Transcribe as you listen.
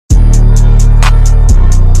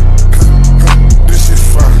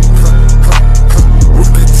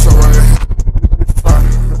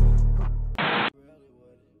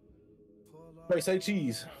Trey, say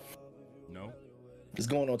cheese. No. It's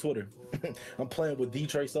going on Twitter. I'm playing with D.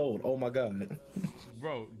 Trey Sold. Oh my god.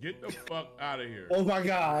 Bro, get the fuck out of here. Oh my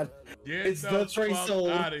god. It's the Trey Sold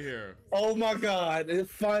out of here. Oh my god.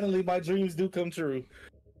 Finally, my dreams do come true.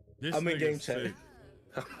 This I'm in game chat.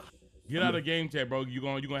 Get out of game chat, bro. You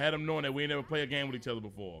gonna have them knowing that we ain't never played a game with each other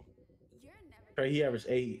before. Trey, he averaged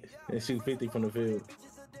 8 and shoot 50 from the field.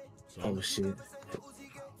 So, oh shit.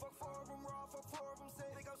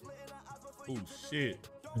 Oh shit.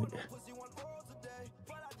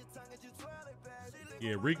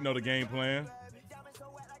 Yeah, Reek know the game plan.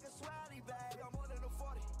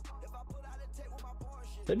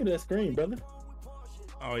 Take me that screen, brother.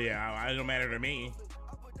 Oh yeah, it don't matter to me.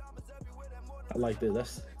 I like this.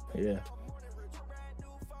 That's yeah.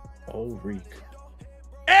 Oh, Reek.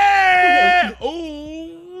 Hey!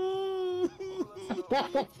 Ooh.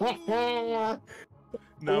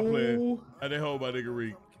 Not playing. I didn't hold my nigga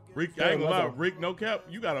Reek. Reek, I ain't gonna lie, Reek, no cap,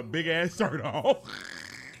 you got a big ass shirt on.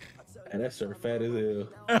 And that shirt fat as hell.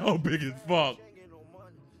 Hell big as fuck.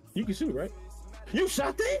 You can shoot, right? You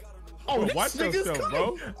shot that? Oh, bro, this watch yourself,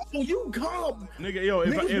 bro. Oh, you come. Nigga, yo,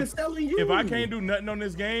 if I can't do nothing on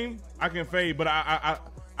this game, I can fade, but I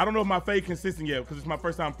don't know if my fade consistent yet because it's my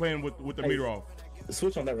first time playing with the meter off.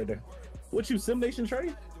 Switch on that right there. What you, Simnation Trey?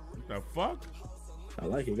 What the fuck? I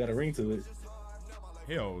like it. Got a ring to it.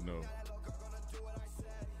 Hell no.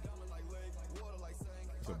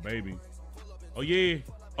 It's a baby. Oh yeah.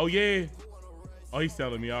 Oh yeah. Oh, he's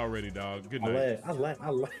telling me already, dog. Good night. I lied.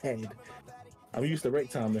 I'm used to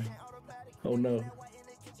rec timing. Oh no.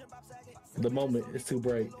 The moment is too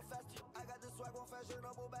bright.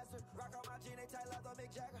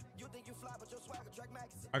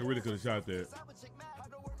 I really could have shot that.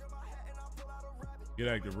 Get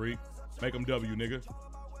active, Reek. Make him W, nigga.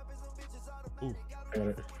 Ooh. Got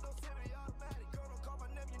it.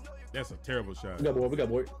 That's a terrible shot. We got board. We got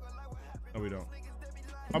board. No, we don't.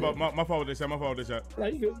 How about my fault with this shot? My fault with this shot. Nah,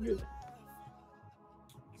 you good. You good.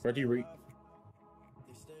 Reggie Reek.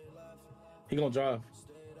 He gonna drive.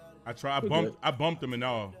 I tried. I bumped him and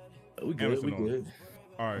all. We good. We good.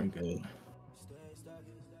 All right. I'm good.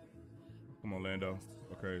 Come on, Lando.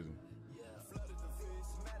 Go crazy.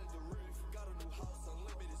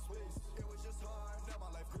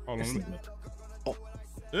 Hold on. Oh.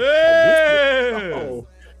 Hey!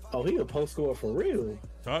 Oh, he a post scorer for real.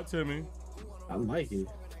 Talk to me. I like it.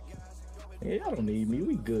 Yeah, y'all don't need me.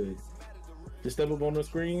 We good. Just step up on the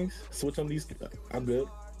screens. Switch on these. I'm good.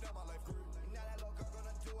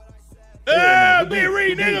 Hey, be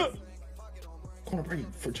read, nigga. Corner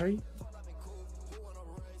break for Trey.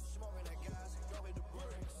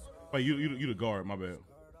 Wait, you the guard. My bad.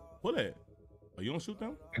 What that? Oh, you don't shoot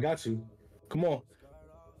them? I got you. Come on.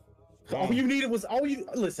 All you needed was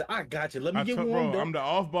listen. I got you. Let me get warmed up. I'm the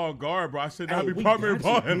off-ball guard, bro. I should not be primary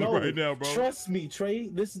ball handler right now, bro. Trust me, Trey.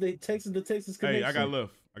 This is the Texas connection. Hey, I got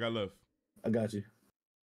left. I got you.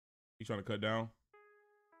 He trying to cut down.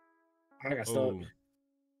 I got stuck.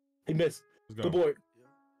 He missed. Good boy.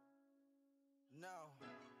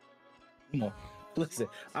 Come on. Listen,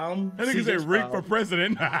 that nigga said Reek for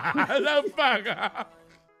president. No fuck.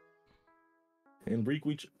 And Reek,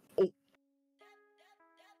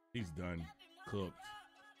 he's done. Cooked.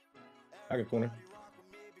 I got corner.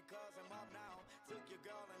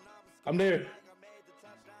 I'm there.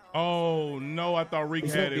 Oh no, I thought Reek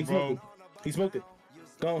had it, bro. He smoked it.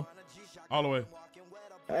 Gone. All the way.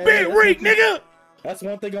 Hey, big Reek, nigga. That's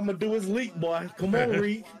one thing I'm gonna do is leak, boy. Come on,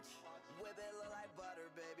 Reek.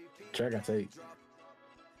 Trey, I got take.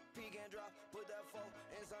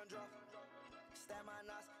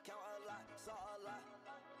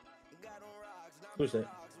 Push that.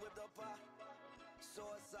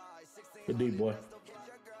 Good D, boy.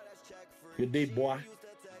 Good D, boy.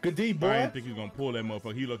 Good D, boy. I didn't think he was gonna pull that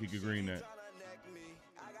motherfucker. He lucky could green that.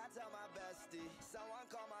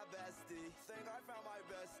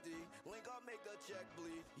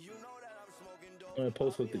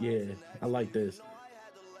 Post with the, yeah, I like this.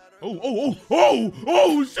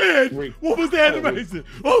 Oh shit! Reek. What was the animation?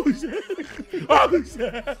 Oh shit! Oh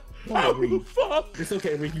shit! Oh fuck! It's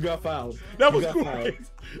okay, Reek. You got fouled. That was great.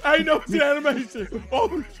 I ain't know it was the animation.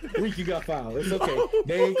 Oh shit! Reek, you got fouled. It's okay.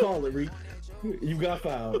 They ain't call it, Reek. You got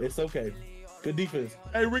fouled. It's okay. Good defense.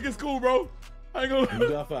 Hey, Reek, it's cool, bro. I ain't gonna. You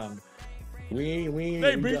got fouled. We ain't.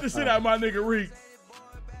 They beat the shit out of my nigga Reek.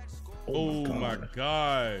 Oh my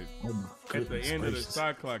god! At the end of the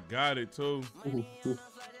shot clock, got it too. Ooh.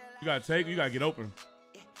 You gotta take. You gotta get open.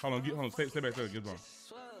 Hold on. Stay back. Get the ball.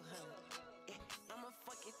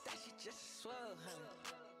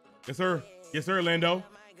 Yes, sir. Yes, sir, Lando.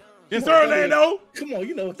 Yes, sir, Orlando. Come on,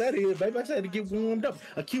 you know what that is, baby. I just had to get warmed up,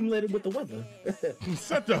 accumulated with the weather.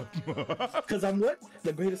 Shut up. Because I'm what?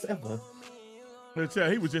 The greatest ever.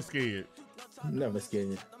 He was just scared. Never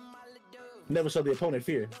scared. Never show the opponent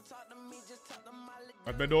fear.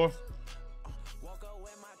 Right back door.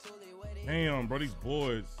 Damn, bro, these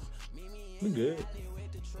boys. We good.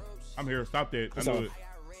 I'm here. Stop that. I know it.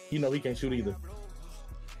 You know he can't shoot either.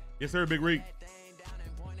 Yes, sir, Big Reek.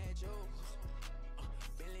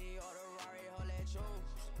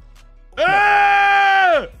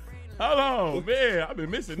 Ah! Hold on, man. I've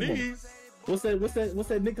been missing these. What's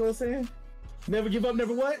that Nicholas saying? Never give up,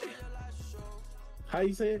 never what? How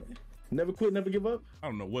you say it? Never quit, never give up? I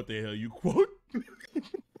don't know what the hell you quote.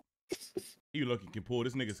 You lucky can pull.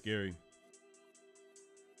 This nigga scary.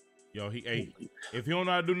 Yo, if he don't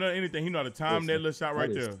know how to do anything, he know how to time that little shot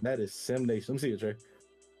right there. That is Sim Nation. Let me see it, Trey.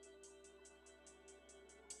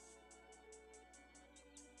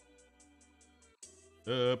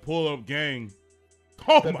 Pull up gang.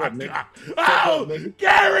 Oh my God. Oh, up,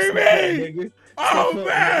 carry me. Oh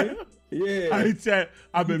man. Yeah.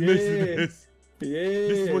 I've been missing this. Yeah.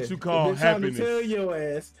 This is what you call happiness. Trying to tell your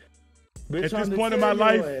ass. At this point in my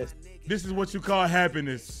life, this is what you call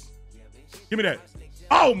happiness. Give me that.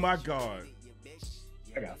 Oh my God.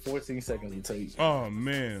 I got 14 seconds to tell you. Oh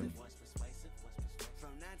man.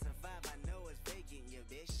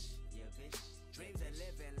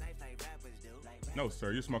 No,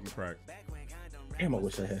 sir, you're smoking crack. Damn, I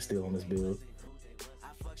wish I had steel on this build.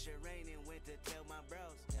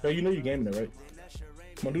 Hey, you know you're gaming it, right?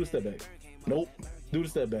 Come on, do the step back. Nope. Do the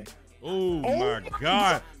step back. Oh my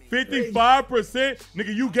God. 55%?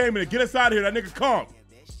 Nigga, you gaming it. Get us out of here. That nigga comp.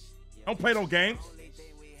 Don't play no games.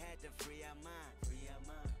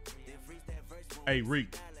 Hey,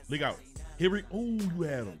 Reek. Leak out. Here, Reek. Ooh, you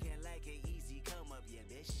had him.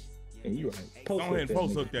 And you right. Go ahead and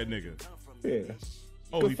post hook that nigga. Yeah.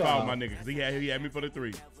 Oh, he fouled my nigga because he had me for the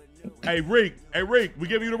 3. Hey, Reek. Hey, Reek. We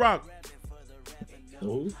giving you the rock.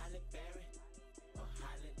 Ooh.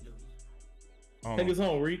 Take us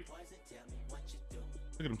home, Reek.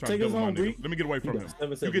 Look at him trying to double my nigga. Let me get away from him.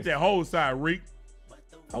 You get that whole side, Reek.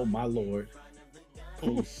 Oh, my Lord.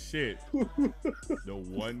 Oh, shit. The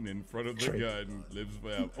one in front of the gun lives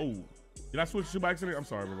forever. Oh, did I switch to by accident? I'm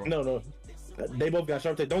sorry, bro. No. They both got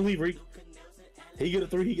sharp take. Don't leave, Reek. He get a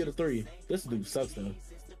 3, he get a 3. This dude sucks, though.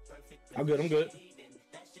 I'm good.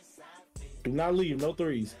 Do not leave, no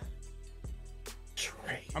 3s.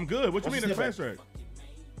 Trey. I'm good. What you mean in fast track?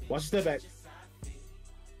 Watch your step back.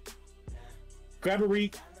 Grab a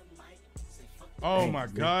Reek. Oh my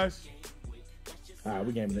gosh. All right,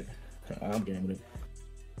 we gaming it. I'm gaming it.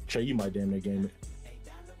 Trey, you might damn near game it.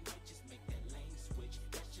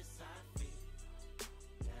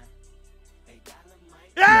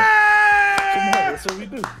 Yeah! Come on, that's what we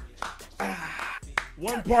do.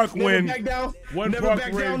 One park win. Back down. One never park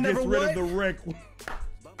back win down, gets never rid what? of the wreck.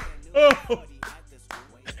 Oh.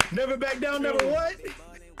 Never back down, never what?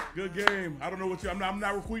 Good game. I don't know what you. I'm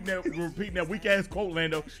not repeating that weak ass quote,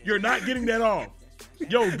 Lando. You're not getting that off.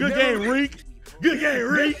 Yo, good game, Reek. Good game,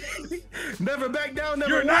 Reek. Never back down,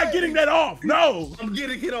 never You're what? not getting that off. No. I'm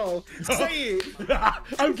getting it off. Say it.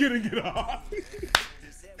 I'm getting it off.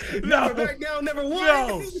 Never back down, never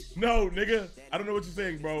what? No, nigga. I don't know what you're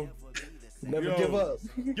saying, bro. Never give up.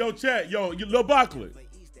 Yo, chat. Yo, you Lil Buckley.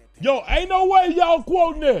 Yo, ain't no way y'all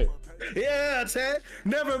quoting that. Yeah, Chad.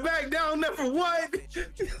 Never back down, never what?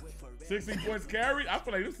 16 points carried. I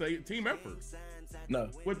feel like this is a team effort. No.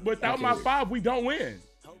 Without my 5, we don't win.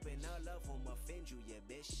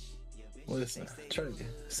 Listen, Trey,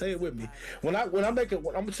 say it with me. When I make it, I'm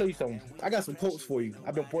gonna tell you something. I got some quotes for you.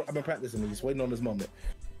 I've been practicing these, waiting on this moment.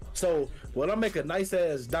 So when I make a nice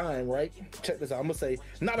ass dime, right? Check this out. I'm gonna say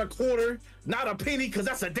not a quarter, not a penny, cause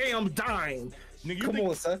that's a damn dime. Nigga, Come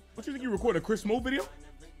on, son. What you think you recorded a Chris Smoove video?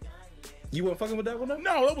 You weren't fucking with that one, though?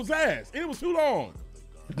 No, that was ass. And it was too long.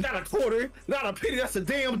 Not a quarter, not a penny, that's a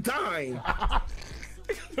damn dime.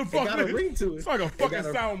 The fuck got a ring to it. It's like a fucking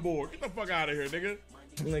soundboard. Get the fuck out of here, nigga.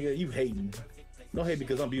 Nigga, you hating. Don't hate me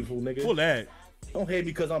because I'm beautiful, nigga. Pull that. Don't hate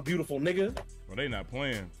me because I'm beautiful, nigga. Well, they not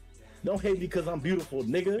playing. Don't hate me because I'm beautiful,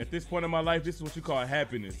 nigga. At this point in my life, this is what you call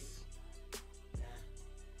happiness.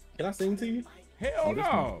 Can I sing to you? Hell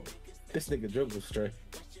no. This nigga dribbles straight.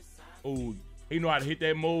 Oh, he know how to hit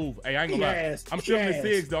that move. Hey, I ain't gonna lie. I'm still in the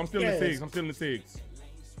SIGs, though. I'm still in the SIGs. I'm still in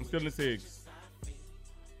the SIGs.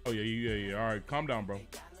 Oh, yeah. All right, calm down, bro.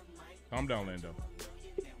 Calm down, Lando.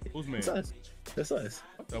 Who's man? That's us.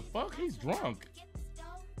 What the fuck? He's drunk.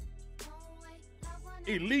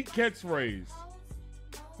 Elite catchphrase.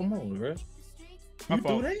 Come on, bro. My You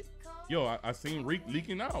fault. do that? Yo, I seen Reek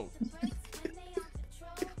leaking out.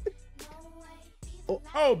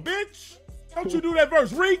 Oh, bitch. Don't you do that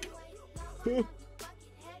verse, Reek.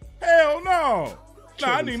 Hell no. Nah,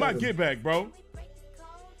 I need my get back, bro.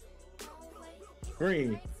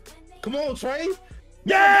 Green. Come on, Trey.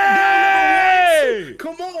 Yay!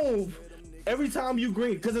 Come on. Every time you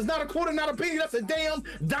green, because it's not a quarter, not a penny, that's a damn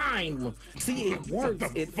dime. See, it works.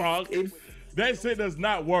 That shit does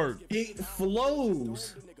not work. It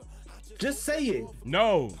flows. Just say it.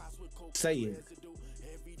 No. Say it.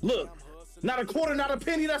 Look, not a quarter, not a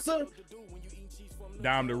penny, that's a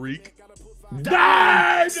dime to Reek.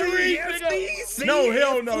 Dime to Reek, nigga. No,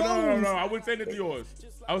 hell no. I wouldn't send it to yours.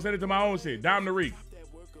 I would send it to my own shit. Dime to Reek.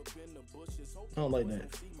 I don't like that.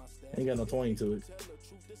 Ain't got no twang to it.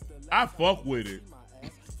 I fuck with it.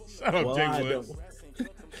 Shut up, Jay Woods.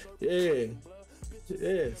 Yeah.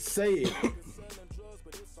 Say it.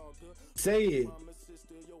 Say it.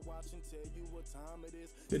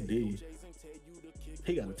 Good D.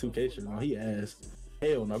 He got a 2K shirt on. He asked.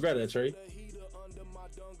 Hell no. Grab that, Trey.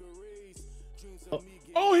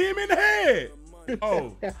 Oh, him in the head.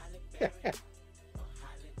 Oh.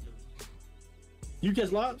 You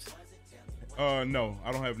catch lobs? No.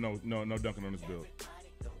 I don't have no dunking on this build.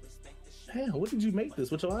 Hell, what did you make this?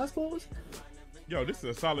 With your eyes closed? Yo, this is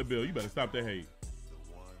a solid build. You better stop that hate.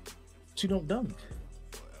 But you don't dunk.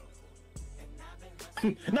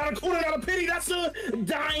 Not a quarter, not a penny. That's a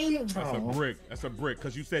dime. That's a brick. That's a brick.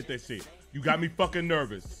 Cause you said that shit. You got me fucking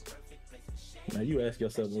nervous. Now you ask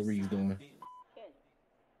yourself what Reed's doing.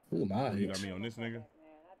 Ooh, my You got me on this nigga.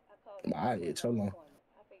 My itch. Hold on.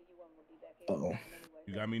 Uh-oh.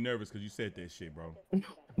 You got me nervous because you said that shit, bro.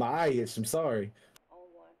 My eye itch. I'm sorry.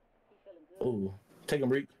 Oh, take him,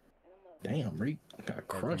 Reek. Damn, Reek got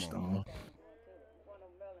crushed on.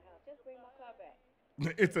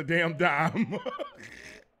 It's a damn dime.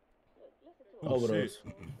 Overdose.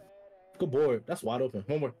 Good board. That's wide open.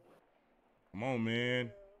 One more. Come on, man.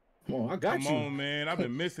 Come on, I got you. Come on, man. I've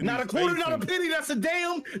been missing. Not a quarter, not a penny. That's a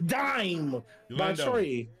damn dime. By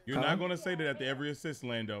Trey. You're not gonna say that after every assist,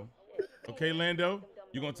 Lando. Okay, Lando.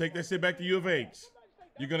 You're gonna take that shit back to U of H.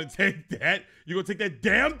 You're gonna take that. You're gonna take that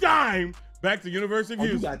damn dime back to University of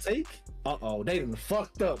Houston. You got take? Uh-oh, they done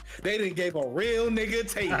fucked up. They done gave a real nigga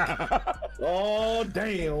take. Oh,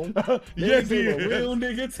 damn. Yes, they he gave a real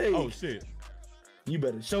nigga take. Oh, shit. You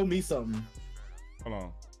better show me something. Hold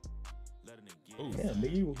on. Ooh. Yeah,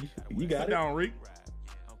 nigga, you got Sit it. down, Reek.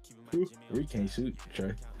 Reek can't shoot,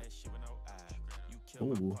 Trey.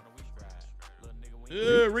 Ooh.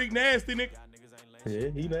 Reek nasty, nigga. Yeah,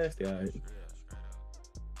 he nasty, all right.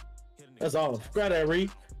 That's all. Grab that,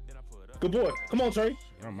 Reek. Good boy. Come on, Trey.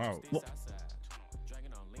 I'm out.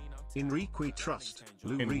 Enrique we trust.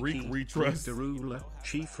 Enrique we trust. Darula,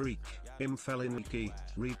 Chief Reek, Imfeliniki,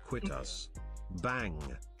 requit us. Bang.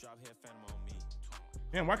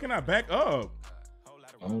 Man, why can't I back up?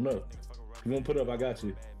 I don't know. You won't put up, I got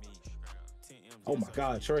you. Oh my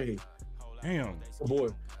God, Trey. Damn. Good boy.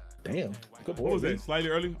 Damn. Good boy. What was that?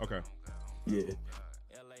 Slightly early? Okay. Yeah.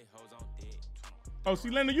 Oh,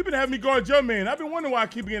 see, Lando, you've been having me guard your man. I've been wondering why I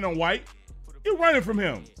keep getting on white. You're running from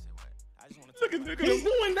him. Look at He's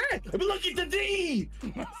doing that. But look at the D.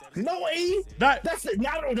 No E. That's it.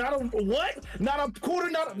 Not a what? Not a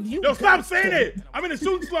quarter. Not a. Yo, stop saying it. I'm in a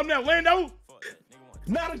shooting slump now, Lando.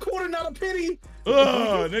 Not a quarter. Not a penny.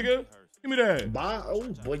 Nigga, give me that. Oh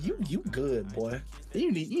boy, you good, boy.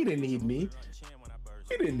 You didn't need me.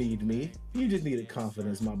 You didn't need me. You just needed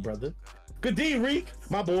confidence, my brother. Good D, Reek.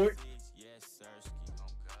 My board.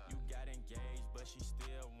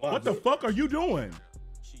 What the fuck are you doing?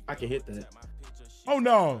 I can hit that. Oh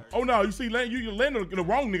no. You see, you landed the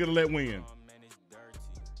wrong nigga to let win.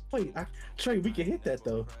 Wait, Trey, we can hit that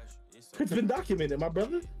though. It's been documented, my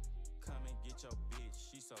brother.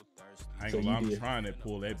 I ain't gonna lie, I'm trying to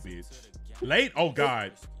pull that bitch. Late? Oh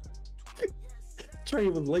God. Trey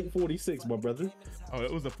was late 46, my brother. Oh,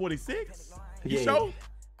 it was a 46? Yeah. You sure?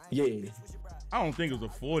 Yeah. I don't think it was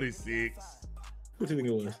a 46. What do you think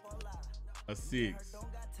it was? A 6.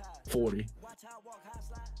 40.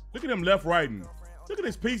 Look at him left righting. Look at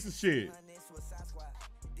this piece of shit.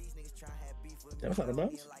 That's not a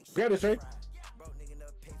mouse. Grab it, Trey.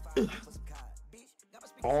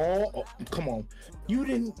 Oh, come on. You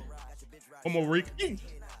didn't. Come on, Reek. And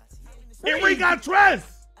Reek got trust.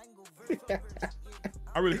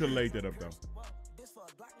 I really could have laid that up, though.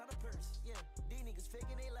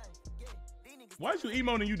 Why is you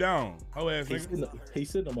emoting you down? Oh, ass nigga. He's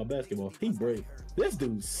sitting on my basketball. He break. This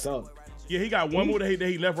dude suck. Yeah, he got one more that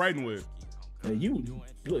he left righting with. And you,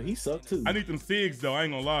 look, he sucked too. I need them SIGs, though. I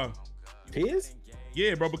ain't gonna lie. His?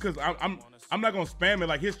 Yeah, bro, because I'm not gonna spam it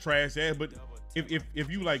like his trash ass, but if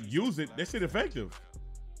you like use it, that shit effective.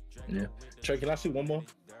 Yeah. Trey, can I shoot one more?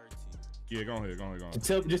 Yeah, go ahead.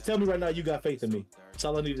 Just tell me right now you got faith in me. That's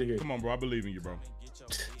all I need to hear. Come on, bro. I believe in you, bro.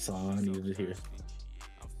 That's all I needed to hear.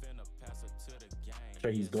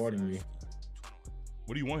 Trey, he's guarding me.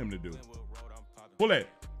 What do you want him to do? Pull that.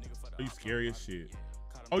 Are you scary as shit?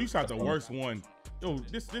 Oh, you shot the worst one. Yo,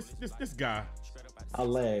 this guy. I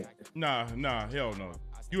lag. Nah, hell no.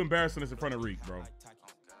 You embarrassing us in front of Reek, bro.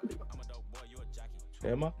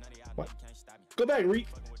 Am I? What? Go back, Reek.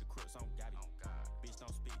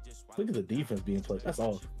 Look at the defense being played. That's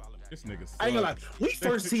all. This nigga sucks. I ain't gonna lie. We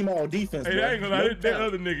first team all defense. Hey, bro. I ain't gonna lie. That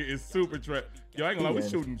other nigga is super trash. Yo, I ain't gonna lie. We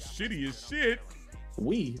shooting shitty as shit.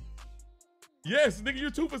 We? Yes, nigga, you're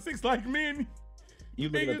 2 for 6 like me. And you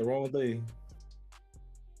looking at the wrong thing.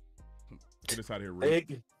 Get this out of here,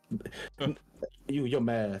 Rick. Your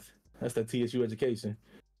math. That's the TSU education.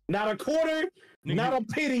 Not a quarter, nigga, not a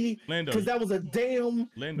pity, because that was a damn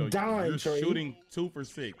dime. You're shooting 2 for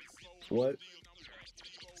 6. What?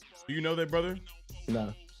 Do you know that, brother?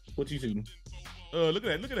 Nah. What you shooting? Look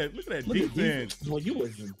at that defense. Well, you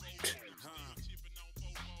was.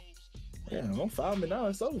 Yeah, I'm 5 minutes now.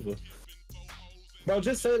 It's over. Bro, can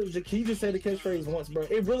you just say the catchphrase once, bro?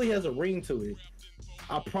 It really has a ring to it.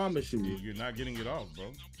 I promise you. You're not getting it off,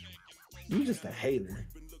 bro. You just a hater.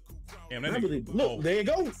 Damn, that really, look, there you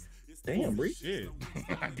go. Damn, Reek. Shit.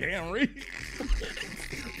 Damn, Reek.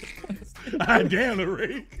 Damn, the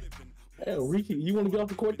Reek. Hey, Reek, you want to get off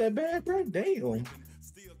the court that bad, bro? Damn.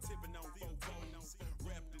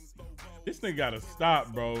 This nigga gotta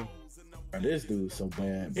stop, bro. This dude's so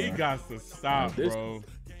bad, bro. He got to stop, bro.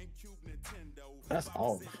 That's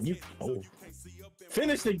off.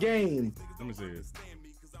 Finish the game. Let me see it.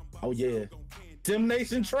 Oh, yeah. Sim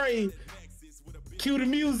Nation Trey. Cue the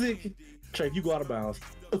music. Trey, you go out of bounds.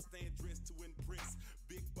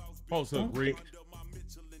 Post up, Rick.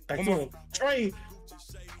 Come on. Trey.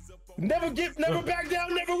 Never back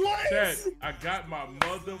down, never once. Chad, I got my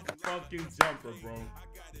motherfucking jumper, bro.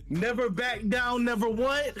 Never back down, never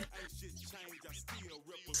what?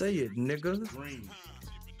 Say it, nigga. Green.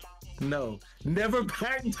 No. Never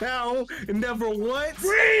back down, never what?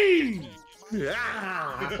 Green!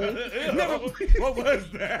 Ah. What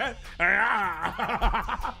was that?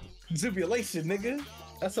 Jubilation, nigga.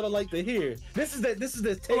 That's what I like to hear. This is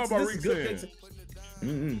the text. What about Rick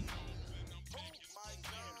saying?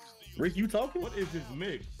 Rick, you talking? What is this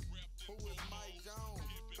mix?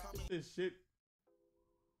 What's this shit?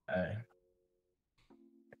 Hey.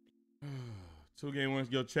 2 game wins.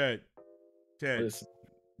 Yo, Chad. Listen.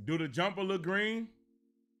 Do the jumper look green?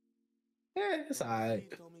 Yeah, it's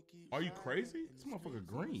alright. Are you crazy? This motherfucker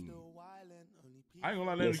green. I ain't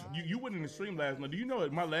gonna lie, you went in the stream last night. Do you know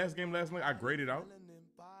my last game last night, I graded out?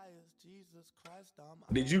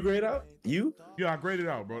 Did you grade out? You? Yeah, I graded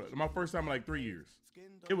out, bro. My first time in like 3 years.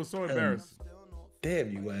 It was so embarrassing.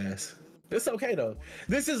 Damn you ass. It's okay though.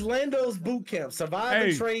 This is Lando's boot camp. Survive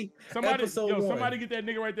and Trey. Episode 1. Somebody get that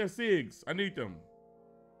nigga right there, Sigs. I need them.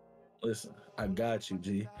 Listen, I got you,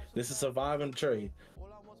 G. This is Survive and Trey.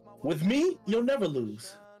 With me, you'll never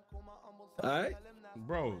lose. All right,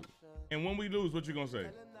 bro. And when we lose, what you gonna say?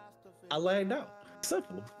 I lagged out.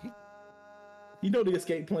 Simple. You know the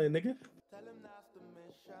escape plan, nigga.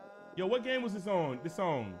 Yo, what game was this on? This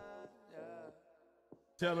song.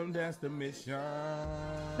 Tell them that's the mission.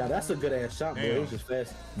 Now that's a good ass shot, bro. It was just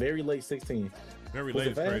fast. Very late 16. Very late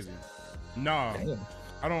is crazy. Nah. Damn.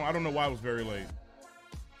 I don't know why it was very late.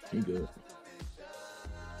 You good.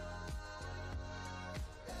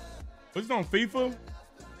 Was it on FIFA?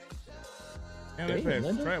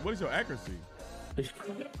 Damn, what is your accuracy?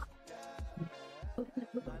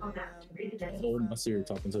 Oh, my Siri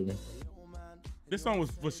talking to me. This song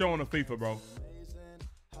was showing on FIFA, bro.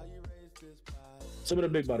 Some of the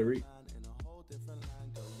big body read.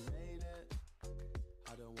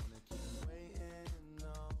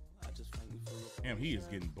 Damn, he is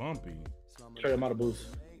getting bumpy. Trey, I'm out of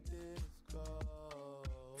boost.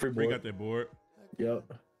 Free board. Got that board. Yep.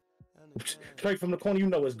 Straight from the corner, you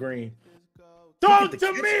know it's green. Talk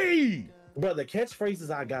to me! Bro, the catchphrases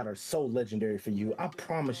I got are so legendary for you. I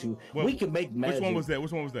promise you. We can make magic. Which one was that?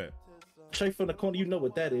 Which one was that? Straight from the corner, you know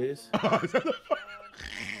what that is.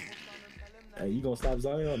 Hey, you gonna stop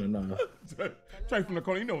Zion or not? Straight from the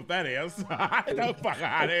corner, you know what that is. Don't fuck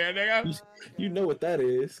out of here, nigga. You know what that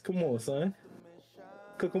is. Come on, son.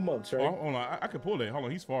 Cook him up, Trey. Oh, hold on, I can pull that. Hold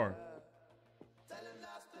on, he's far.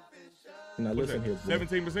 Now listen here, boy.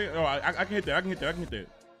 17%? Oh, I can hit that. I can hit that.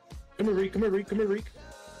 Come here, Reek. Come here, Reek.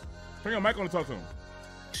 Turn your mic on to talk to him.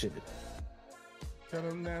 Shit. Tell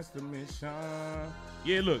them that's the mission.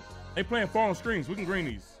 Yeah, look. They playing far on screens. We can green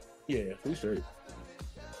these. Yeah, we straight.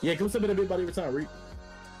 Yeah, come submit a big body every time, Reek.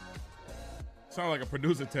 Sound like a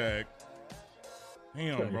producer tag.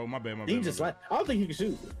 Damn, bro. My bad. He just like, I don't think he can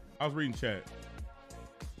shoot. I was reading chat.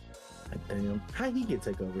 Damn. How he get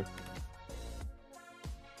take over?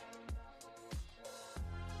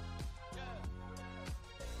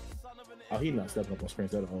 Oh, he not stepping up on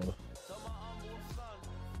screens at all.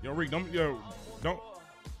 Yo, Reek, don't.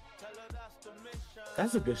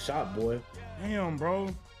 That's a good shot, boy. Damn, bro.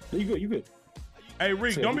 You good? You good? Hey,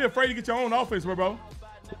 Reek, don't be afraid to get your own offense, bro.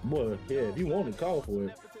 Boy, yeah. If you want to call for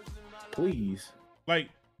it, please. Like,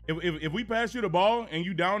 if we pass you the ball and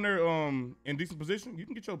you down there in decent position, you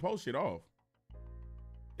can get your post shit off.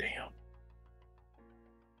 Damn.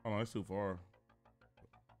 Oh, that's too far.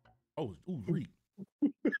 Oh, ooh, Reek.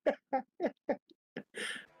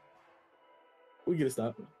 We get a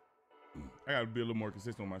stop. I gotta be a little more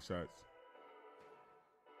consistent with my shots.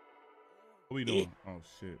 What we doing? Oh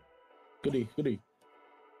shit. Goodie.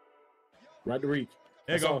 Right to Reek.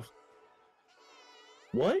 There you go. Off.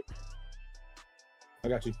 What? I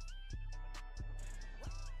got you.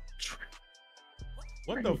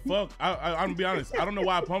 What the fuck? I'm gonna be honest. I don't know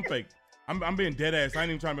why I pump fake. I'm being dead ass. I ain't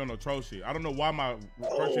even trying to be on no troll shit. I don't know why my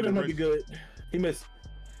first shit that might be good. He missed.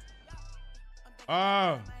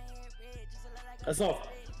 That's off.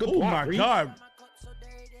 Good oh block, my Reek. god.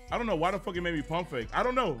 I don't know why the fuck it made me pump fake. I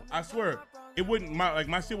don't know. I swear it wouldn't.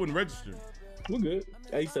 My shit wouldn't register. We're good.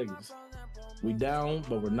 8 seconds. We down,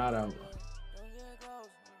 but we're not out.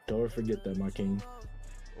 Don't ever forget that, my king.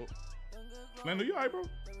 Oh. Lando, you alright, bro?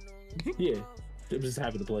 Yeah. I'm just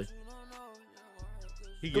happy to play.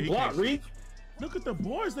 Good block, Reek. Look at the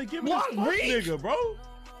boys they give me this fuck nigga, bro. I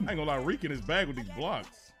ain't gonna lie, Reek in his bag with these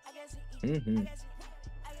blocks. Mm-hmm.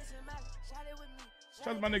 Shout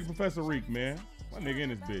out to my nigga Professor Reek, man. My nigga in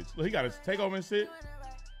this bitch. Look, he got his takeover and shit.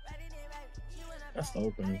 That's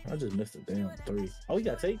open. I just missed a damn 3. Oh, he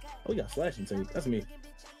got take? Oh, he got slash and take. That's me.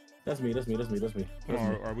 That's me. Come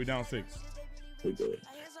on, are we down 6? We good.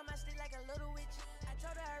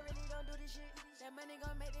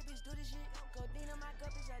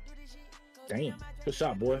 Damn. Good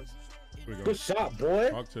shot, boy. Good shot, boy.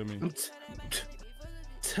 Talk to me. I'm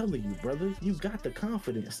telling you, brother. You got the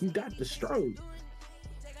confidence. You got the stroke.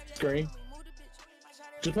 Screen.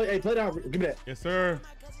 Just play. Hey, play down. Give me that. Yes, sir.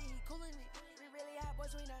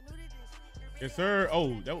 Yes, sir.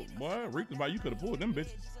 Oh, that was, boy, Reek was about, you could have pulled them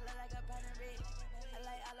bitches.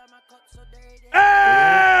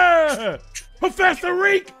 Ah! Professor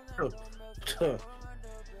Reek! That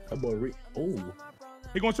boy Reek. Oh.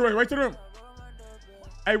 He going to right to the rim.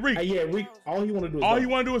 Hey, Reek. Hey, yeah, Reek. All you want to do is all you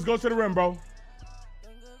want to do is go to the rim, bro.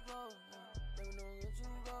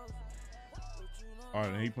 All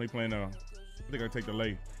right, he playing. I think I take the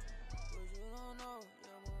lay.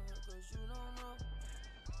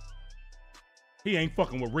 He ain't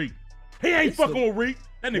fucking with Reek. He ain't fucking with Reek.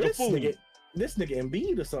 That nigga fool. This nigga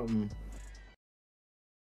Embiid or something.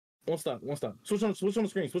 One stop. Switch on the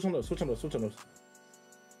screen. Switch on those.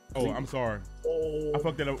 Oh, I'm sorry. Oh, I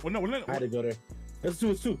fucked that up. Well, no, I had to go there. It's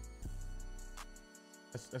two.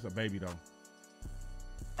 That's a baby though.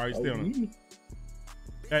 All right, still on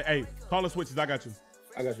it. Hey, call the switches. I got you.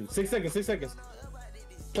 6 seconds.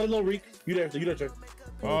 Play low, Reek. You there, Trey.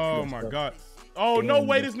 Oh my god. Oh, no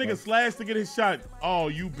way this nigga slashed to get his shot. Oh,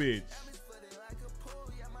 you bitch.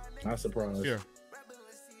 Not surprised. Here.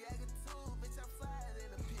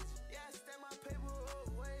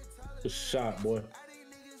 Good shot, boy.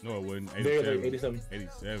 No, it wasn't. 87.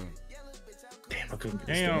 Damn, I couldn't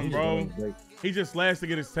get Damn, bro. He just slashed to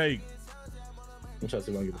get his take. I'm trying to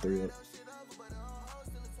see if I can get a 3 up.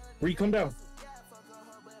 Reek, come down.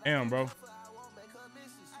 Damn, bro.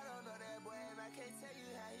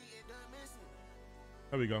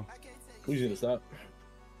 There we go. We just need to stop.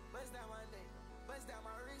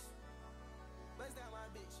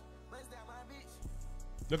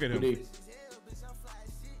 Look at him.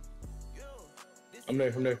 I'm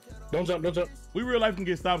there. Don't jump. We real life can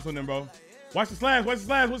get stops on them, bro. Watch the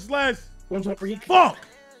slash. Don't jump, Reek. Fuck!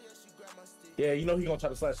 Yeah, you know he gonna try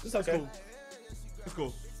to slash. It's okay. It's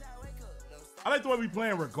cool. I like the way we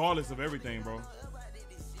playing regardless of everything, bro.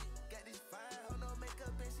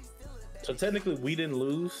 So technically, we didn't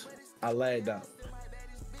lose. I lagged out.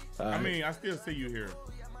 I mean, I still see you here.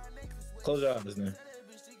 Close your eyes, man.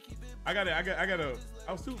 I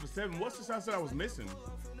was 2 for 7. What's the shot that I was missing?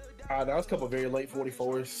 That was a couple of very late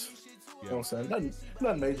 44s. You know what I'm saying?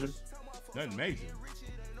 Nothing major. Nothing major?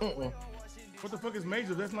 What the fuck is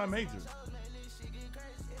major? That's not major.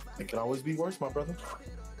 It could always be worse, my brother.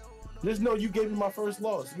 Just know you gave me my first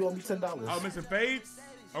loss. You owe me $10. I was missing fades?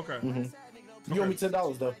 Okay. You owe me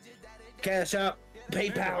 $10 though. Cash out,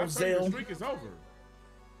 PayPal, Zelle. The streak is over.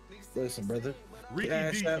 Listen, brother.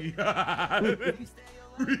 Ricky Deaky.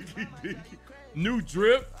 Ricky Deaky. New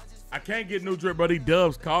drip. I can't get new drip, buddy.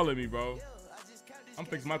 Dubs calling me, bro. I'm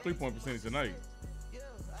fixing my 3-point percentage tonight.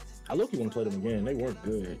 I look, you want to play them again. They weren't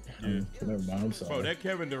good. Yeah. Never mind. I'm sorry. Bro, that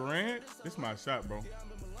Kevin Durant, this is my shot, bro.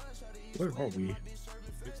 Where are we?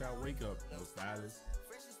 Bitch, I wake up, no Silas.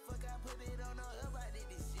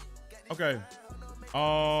 Okay.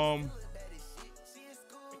 I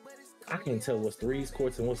can't tell what's threes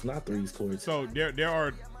courts and what's not threes courts. So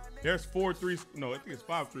there's 4 threes. No, I think it's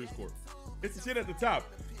 5 threes courts. It's the shit at the top.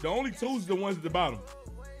 The only 2's the ones at the bottom.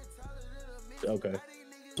 Okay.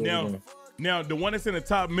 So now the one that's in the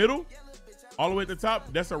top middle, all the way at the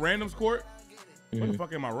top, that's a randoms court. Where the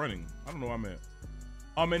fuck am I running? I don't know where I'm at.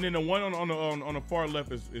 And then the one on the far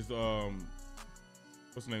left is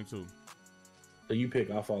what's the name too? So you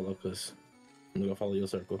pick, I'll follow because I'm gonna follow your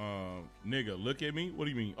circle. Nigga, look at me. What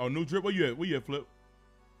do you mean? Oh, new drip. Where you at? Where you at, Flip?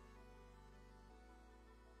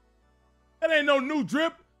 That ain't no new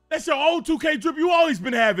drip. That's your old 2K drip you always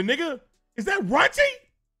been having, nigga. Is that Runchy?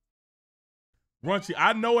 Runchy,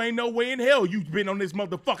 I know ain't no way in hell you've been on this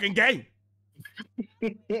motherfucking game.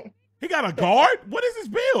 He got a guard? What is this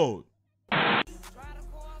build?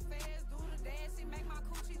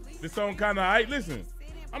 This song kind of alright. Listen,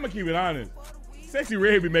 I'm gonna keep it honest. Sexy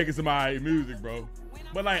Red be making some alright music, bro.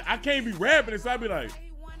 But like, I can't be rapping it, so I be like,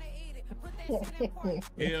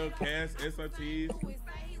 Hellcats, SRTs,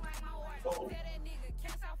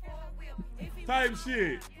 type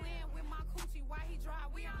shit.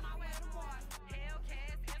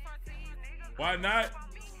 Why not?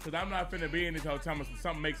 Cause I'm not finna be in this whole time.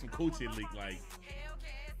 Something makes some coochie leak. Like,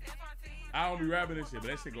 I don't be rapping this shit,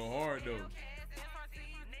 but that shit go hard though.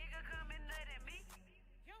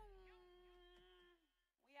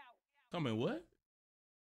 Coming what?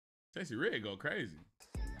 Sexy Red go crazy.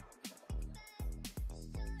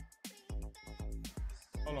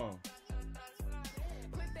 Hold on.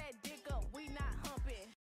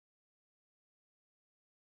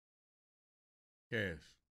 Cash.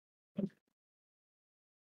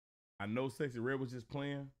 I know Sexy Red was just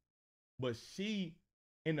playing, but she,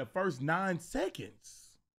 in the first 9 seconds.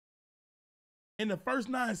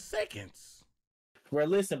 Bro,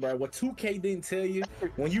 listen, bro. What 2K didn't tell you,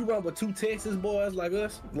 when you run with 2 Texas boys like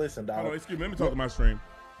us, listen, dog. Oh, excuse me. Let me talk to my stream.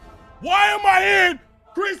 Why am I in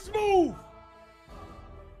Chris Smooth?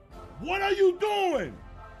 What are you doing?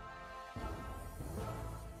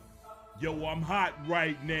 Yo, I'm hot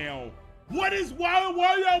right now. Why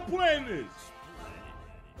y'all playing this?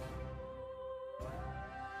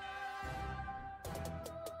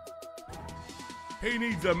 He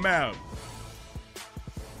needs a map.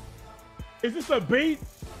 Is this a beat?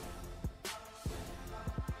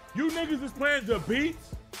 You niggas is playing the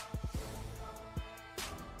beats?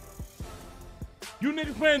 You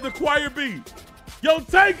niggas playing the choir beat? Yo,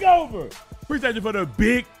 take over. Appreciate you for the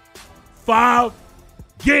big 5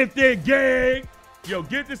 gifted gang. Yo,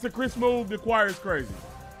 get this to Chris Move. The choir is crazy.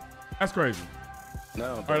 That's crazy.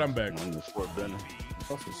 No. All right, I'm back. Wait,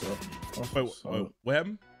 what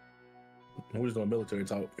happened? We're just doing military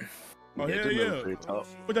talk. Oh, yeah.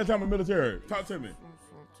 What that time of military? Talk to me.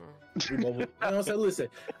 You know what I'm saying? Listen,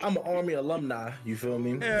 I'm an Army alumni. You feel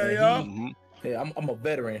me? Yeah. Yeah, I'm a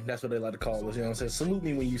veteran. That's what they like to call us. You know what I'm saying? Salute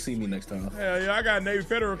me when you see me next time. Hell yeah, I got a Navy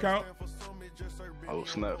Federal account. Oh,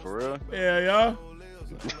 snap, for real? Yeah.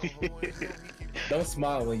 Don't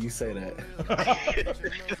smile when you say that.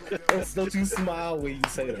 don't you smile when you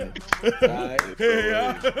say that. All right?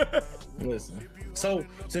 Yeah. Listen. So,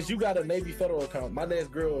 since you got a Navy Federal account, my dad's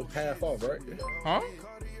girl half off, right? Huh?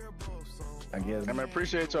 I guess. I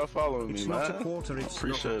appreciate y'all following me, man. It's not a quarter, it's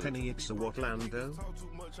not a penny, it's a what, Lando?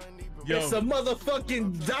 Yo. It's a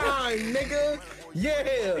motherfucking dime, nigga.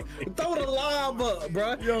 Yeah. Throw the live up,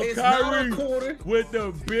 bro. Yo, it's Kyrie not a quarter. with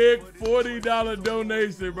the big $40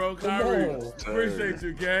 donation, bro. Kyrie, on. appreciate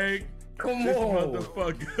you, gang. Come this on.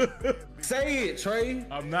 Motherfucker. Say it, Trey.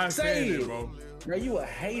 I'm not saying it, bro. Bro, you a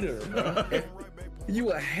hater, bro.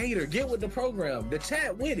 You a hater. Get with the program. The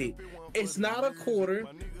chat with it. It's not a quarter.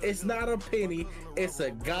 It's not a penny. It's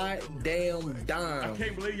a goddamn dime. I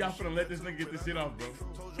can't believe y'all finna let this nigga get this shit off, bro.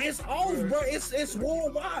 It's off, bro. It's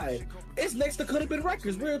worldwide. It's next to Could Have Been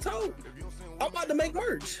Records. Real talk. I'm about to make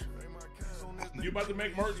merch. You about to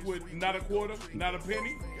make merch with not a quarter, not a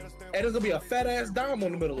penny? And there's gonna be a fat ass dime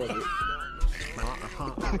on the middle of it.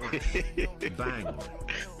 Bang.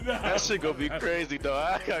 That shit gonna be crazy, though.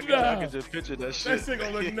 I can just picture that shit. That shit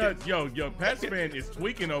gonna look nuts. Yo, Pat's man is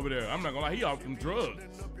tweaking over there. I'm not gonna lie, he off some drugs.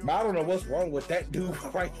 I don't know what's wrong with that dude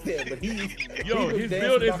right there, but his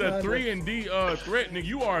build is a 3 and D threat, nigga.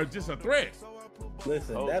 You are just a threat.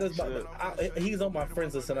 Listen, that is he's on my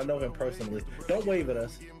friends list, and I know him personally. Don't wave at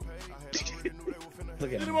us.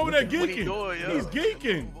 Look at him over there geeking. He's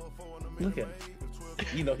geeking. Look at him.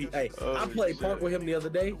 You know, I played park with him the other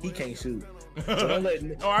day. He can't shoot. So don't let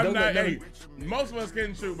I'm not. Hey, most of us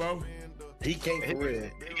can't shoot, bro. He can't for real.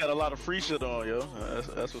 He got a lot of free shit on, yo.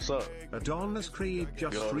 That's what's up. Adonis Creed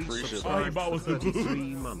just free All for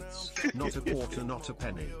 33 months. Not a quarter, not a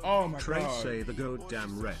penny. Oh my Trey God. say the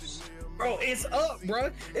goddamn rest. Bro, it's up, bro.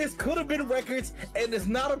 It could have been records, and it's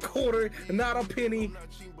not a quarter, not a penny.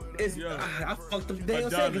 It's I fucked the damn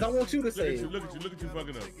say because I want you to say it. Look at you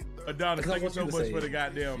fucking up. Adonis, thank you so much for the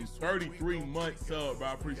goddamn 33-month sub, bro.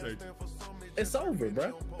 I appreciate you. It's over,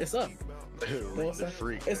 bro. It's up. Reek the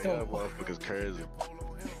freak. It's gonna motherfucker's crazy.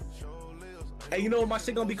 Hey, you know what my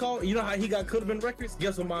shit gonna be called? You know how he got could have been records?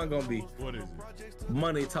 Guess what mine gonna be? What is it?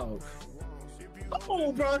 Money Talk.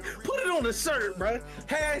 Oh, bro, put it on the shirt, bro.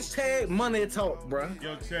 Hashtag Money Talk, bro.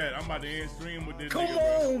 Yo, Chad, I'm about to end stream with this. Come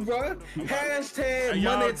on, bro. Hashtag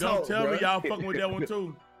Money Talk. Don't tell me y'all fucking with that one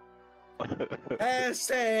too.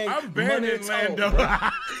 Hashtag I'm banning Lando.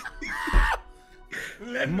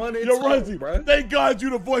 Money Yo, Talk, Rusty, bro. Thank God you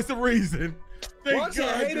the voice of reason. Thank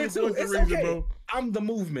God you the voice of reason, okay. bro. I'm the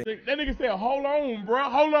movement. That nigga said, hold on, bro.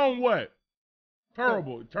 Hold on what?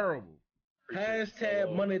 Terrible.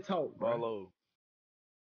 Hashtag Money Talk, bro. Follow.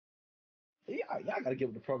 Y'all gotta get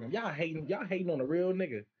with the program. Y'all hating on a real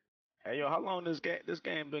nigga. Hey, yo, how long this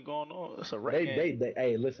game been going on? It's a rap game.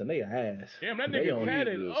 Hey, listen, they ass. Damn, that nigga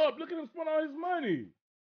padded up. Look at him spend all his money.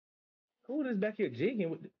 Who is back here jigging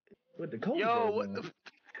with the coach? Yo, what the?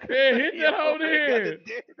 Yeah, hit that hoe there.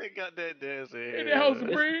 They got that dance in here. Hit that hoe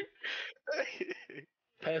Supreme.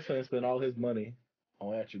 Pass finna spend all his money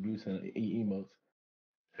on attributes and emotes.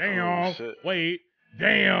 Damn. Oh, wait.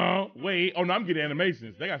 Damn. Wait. Oh no, I'm getting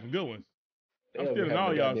animations. They got some good ones. I'm stealing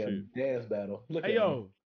all y'all shit. Dance battle. Look hey at yo, him.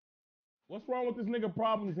 What's wrong with this nigga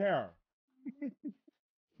Problem's hair?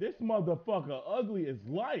 This motherfucker ugly as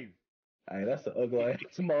life. Hey, that's an ugly ass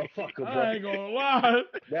motherfucker, bro. I ain't gonna lie.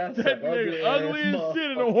 That's that nigga ugly as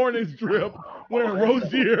shit in a Hornets drip wearing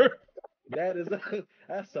Rozier. That's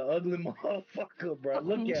an ugly motherfucker, bro.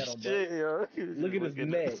 Look at him, bro. Look at his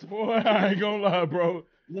neck. Boy, I ain't gonna lie, bro.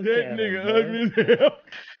 Look that at nigga him, ugly as hell.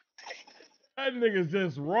 That nigga's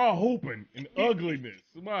just raw hooping in ugliness.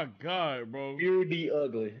 My God, bro. Beardy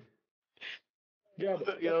ugly.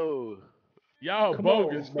 Yo. Y'all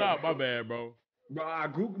bogus. Stop, my bad, bro. Bro, our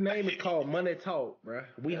group name is called Money Talk, bro.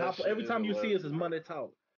 We hop every time you see us is Money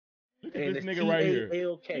Talk. Look at this nigga right here.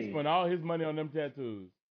 He spent all his money on them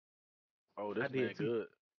tattoos. Oh, this man good.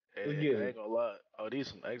 Hey, I ain't gonna lie. Oh, these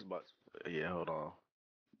some Xbox. Yeah, hold on.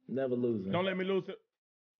 Never losing. Don't let me lose it.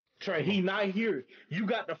 Trey, he not here. You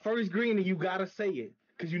got the first green and you gotta say it.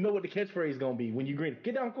 Cause you know what the catchphrase is gonna be when you green.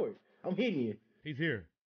 Get down court. I'm hitting you. He's here.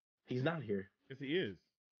 He's not here. Yes, he is.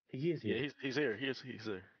 He is here. Yeah, he's here. He's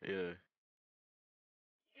here. Yeah.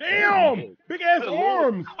 Damn! Big ass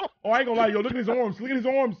arms! Oh, I ain't gonna lie, yo. Look at his arms. Look at his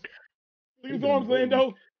arms. Look at his arms,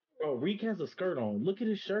 Lando. Bro, Reek has a skirt on. Look at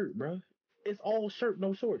his shirt, bro. It's all shirt,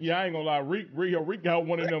 no shorts. Yeah, I ain't gonna lie. Reek got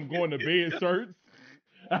one of them going to bed shirts.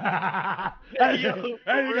 I ain't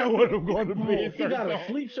got one of them going to bed shirts. He got a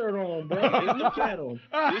sleep shirt on, bro. Look at him.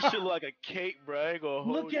 This shit look like a cake, bro. I ain't gonna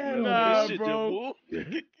hold Look at him. Nah, this shit bro.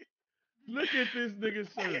 Look at this nigga's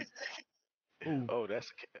shirt. Ooh. Oh, that's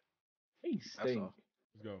a cat. He stinks.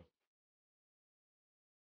 Let's go.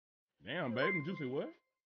 Damn, baby. Did you say what?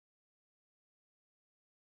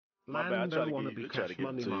 My bad. I don't want to be cash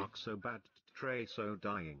money mark so bad. Trey so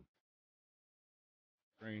dying.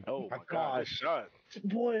 Oh my God, shot.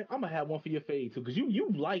 Boy, I'm gonna have one for your fade too, cause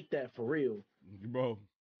you like that for real, bro.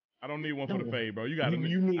 I don't need one for the fade, bro. You got.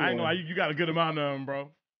 You need I ain't gonna lie. one. You got a good amount of them,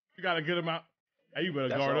 bro. You got a good amount. Hey, you better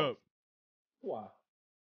guard up. Wow.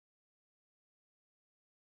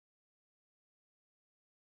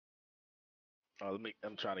 Oh,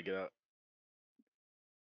 I'm trying to get out.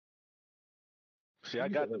 See, I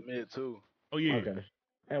got the mid too. Oh yeah. Okay.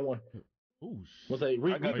 And one. Ooh, we'll say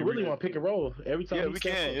we really want to pick and roll every time. Yeah, we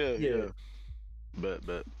can. Yeah.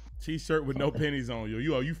 Bet. T-shirt with no pennies on you.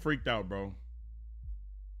 You freaked out, bro.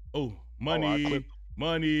 Oh, money,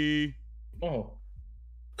 money. Oh,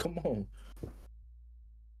 come on.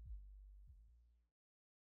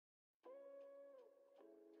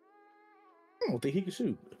 I don't think he can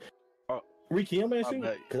shoot. Ricky, I'm gonna shoot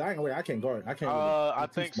because I can't guard. I can't. I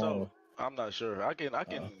think so. I'm not sure. I can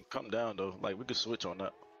come down though. Like we could switch on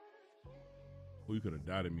that. Who you could have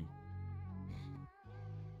dotted me?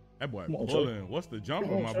 That boy pulling. What's the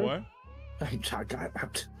jumper, my boy?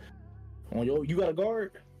 On you got a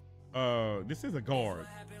guard? This is a guard.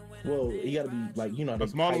 Well, you gotta be like, you know. The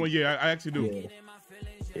smaller one, yeah, I actually do.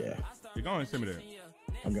 Yeah. You go and send me that.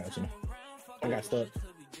 I got you. I got stuck.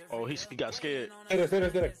 Oh, he got scared. Stay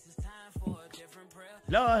there.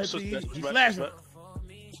 Lord, he's flashing.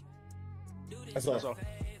 That's all.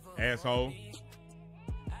 Asshole.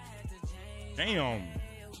 Damn.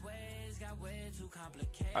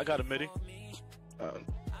 I got a midi.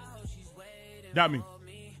 Got me.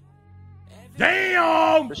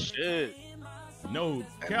 Damn. Shit. No,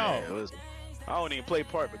 Cal. I don't even play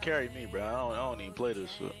part, but carry me, bro. I don't even play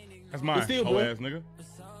this shit. That's mine, whole ass nigga.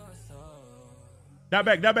 That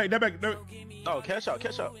back. Oh, cash out.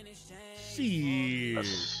 Shit. Yes,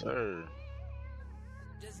 sir.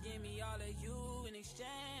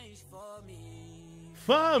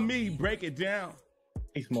 For me, break it down.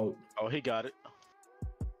 He smoked. Oh, he got it.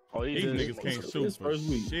 Oh, these niggas can't shoot for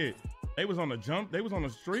shit. They was on the jump. They was on the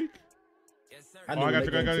streak. I got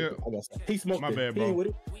you. He smoked. My bad, bro. With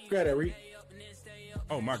it. Grab that, Reed.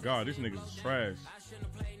 Oh my God, these niggas is trash.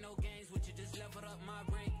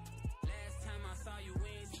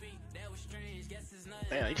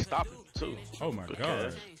 Man, he stopped it too. Oh my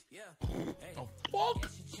God. Oh fuck.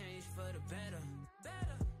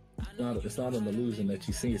 It's not an illusion that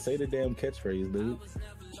you see. Say the damn catchphrase, dude.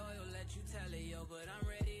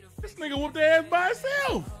 This nigga whooped their ass by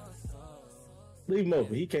himself. Leave him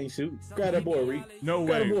open. He can't shoot. Grab that boy, Reed. No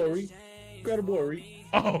way. Grab the boy, Reed.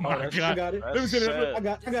 Oh my God. I got it. Let me see that. I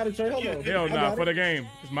got it, Trey. Hold on. Hell nah, for the game.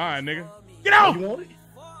 It's mine, nigga. Get out! You want it?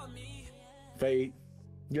 Fade.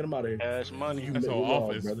 Get him out of here. Cash money. That's so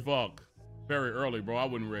off as fuck. Very early, bro. I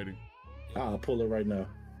wasn't ready. I'll pull it right now.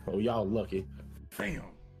 Oh, y'all lucky. Damn.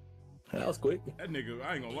 That was quick. That nigga,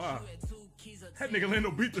 I ain't gonna lie. That nigga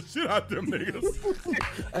Lando beat the shit out them niggas.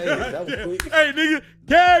 Hey, that was quick. Hey, nigga,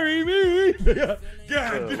 carry me. God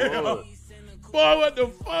damn. Boy, what the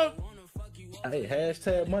fuck? Hey,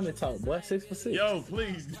 hashtag money talk, boy. 6 for 6. Yo,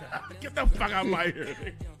 please. Get the fuck out of my ear.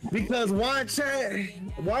 Because why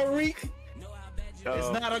Reek?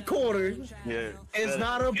 It's not a quarter. Yeah. It's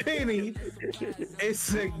not a penny.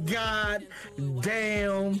 It's a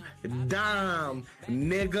goddamn dime,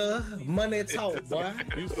 nigga. Money talk, boy.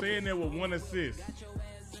 You saying that with 1 assist?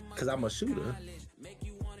 Cause I'm a shooter.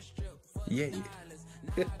 Yeah.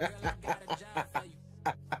 You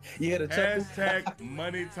hear the chuckle? Hashtag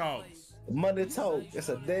money talks. Money talk. It's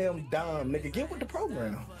a damn dime, nigga. Get with the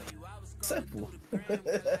program. Simple.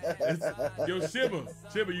 Yo, Shiba,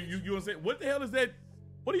 you want to say what the hell is that?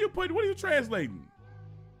 What are you putting? What are you translating?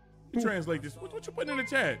 You translate this. What you putting in the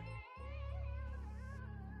chat?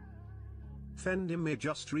 Fendime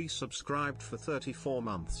just resubscribed for 34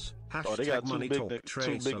 months. Oh, they got money talk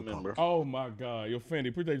trade so men, bro. Oh my God, yo, Fendi,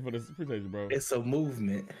 appreciate you for this. Appreciate you, bro. It's a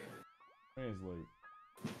movement. Translate.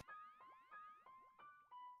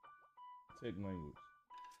 Take language.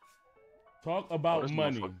 Talk about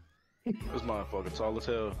money. This motherfucker tall as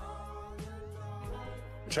hell.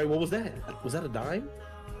 Trey, what was that? Was that a dime?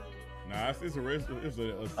 Nah, it's a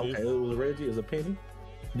okay, it was a Reggie. It was a penny.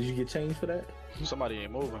 Did you get change for that? Somebody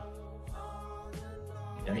ain't moving.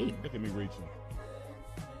 Dang. Look at me reaching.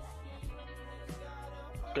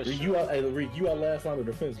 You out last line of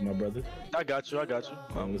defense, my brother. I got you. I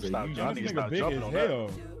need to stop jumping on that.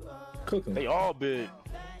 Cook 'em. They all big.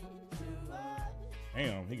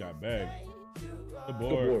 Damn, he got bagged. The Good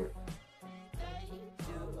board. board.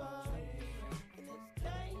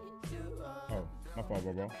 Oh, my fault,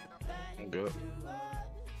 bro. I'm good.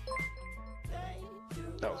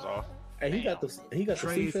 That was off. Hey, he got the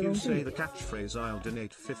Trey, if seat you on say too. the catchphrase, I'll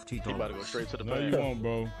donate $50. He about to go straight to the No, bank. you won't,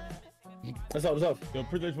 bro. That's all. Yo,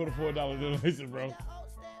 appreciate you for the $4 donation, bro.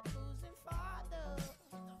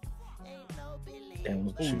 Damn,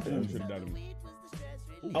 Ooh, should have done me.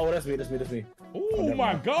 Oh, that's me. Oh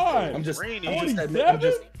my God! I'm just that 27? nigga. I'm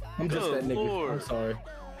just Good that nigga. Lord. I'm sorry.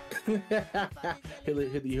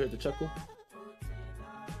 You heard the chuckle?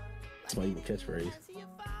 That's my evil catchphrase.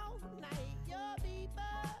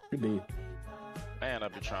 You did. Man, I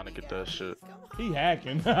be trying to get that shit. He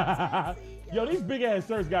hacking. Yo, these big ass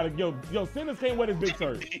shirts gotta yo. Sinners can't wear this big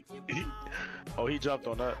shirt. Oh, he jumped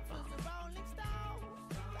on that.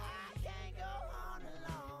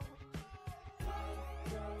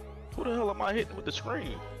 Who the hell am I hitting with the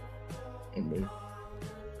screen? You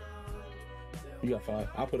got 5.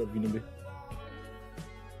 I'll put up you number.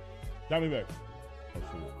 Got me back. Oh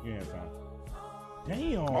shit, you ain't have time.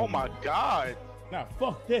 Damn. Oh my God. Nah,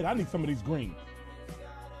 fuck that. I need some of these greens.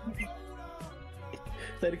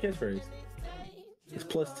 Say the catchphrase. It's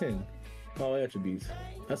plus 10. All attributes.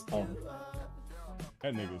 That's all.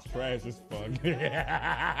 That nigga's trash as fuck.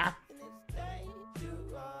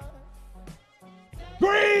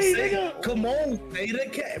 green, nigga. Come on, pay the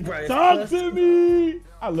cat, bro. Talk to me.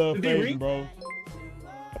 I love fading, bro.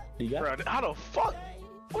 Bro, how the fuck?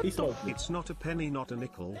 It's not a penny, not a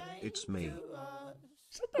nickel. It's me.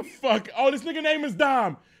 Shut the fuck. Oh, this nigga name is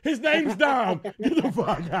Dom. His name's Dom. Get the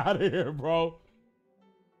fuck out of here, bro.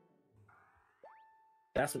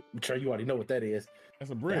 That's what, Trey, you already know what that is.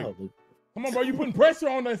 That's a brick. Come on, bro. You putting pressure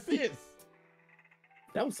on the assists.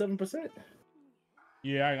 That was 7%.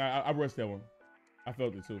 Yeah, I rushed that one. I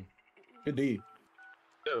felt it too. Good deed.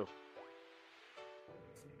 Yeah.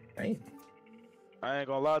 Damn. I ain't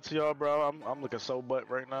gonna lie to y'all, bro. I'm looking so butt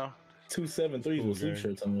right now. 273s with blue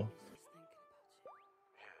shirts on.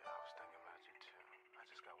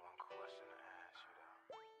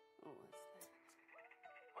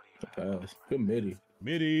 Good midi.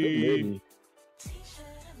 Midi.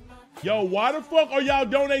 Yo, why the fuck are y'all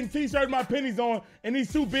donating t-shirts my pennies on and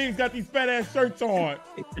these two beings got these fat ass shirts on?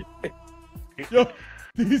 Yo,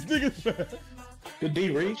 these niggas. Good D,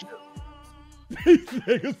 Reach. These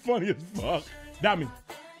niggas funny as fuck. Got me.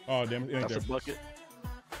 Oh, damn. It ain't That's there. a bucket.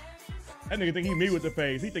 That nigga think he me with the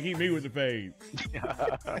fades. He think he me with the fades.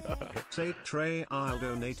 Say Trey, I'll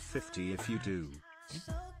donate 50 if you do.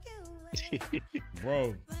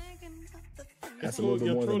 Bro. That's a little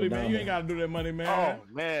bit more truly, than man. You ain't gotta do that money, man. Oh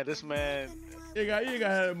man, this man. You ain't gotta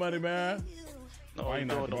have that money, man. No, I ain't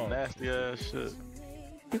doing no nasty ass shit.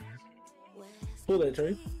 Pull that,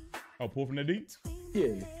 Trey. Oh, pull from the deep?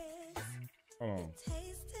 Yeah. Hold on.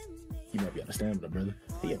 You might be out of stamina, brother.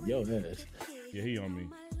 He on your ass. Yeah, he on me.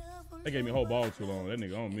 They gave me a whole ball too long. That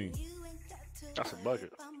nigga on me. That's a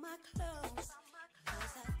bucket.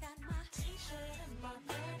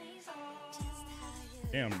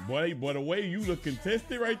 Damn, boy, the way you look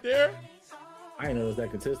contested right there. I ain't know it was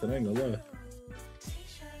that contested. I ain't gonna lie.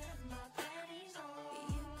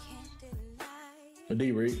 A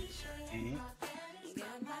D, Reed.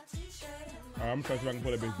 All right, I'm gonna try to see if I can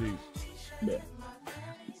pull that bitch deep. Yeah.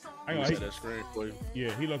 I ain't gonna that screen for you.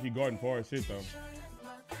 Yeah, he lucky guarding far as shit though.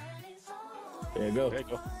 There you go. There you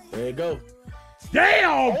go. There you go.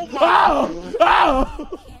 Damn!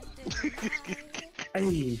 Oh!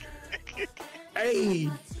 Hey. Hey.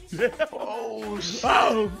 Oh, shit.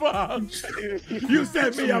 Oh, fuck. You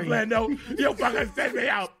set me up, Lando. You fucking set me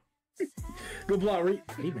up. Good block, Reed.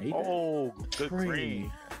 He made that. Oh, good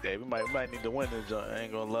green. Yeah, we might need to win this joint. I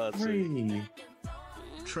ain't gonna lie to you.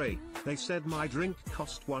 Trey, they said my drink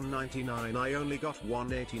cost $1.99. I only got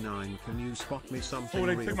 $1.89. Can you spot me something? Oh,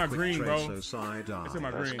 they real took my quick, green, Trey, bro. So side eye. They took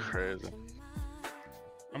my That's green. crazy.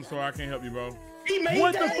 I'm sorry, I can't help you, bro. He made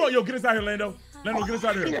What that. the fuck? Yo, get us out here, Lando. Lando, get us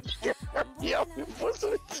out here.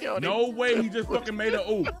 No way he just fucking made a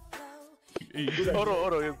ooh. Hold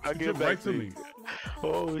on. I get back right to me.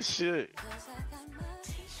 Oh, shit.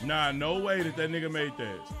 Nah, no way that nigga made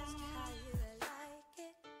that.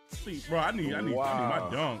 See, bro, I need my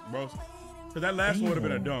dunk, bro. Cause that last one would have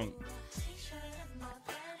been a dunk.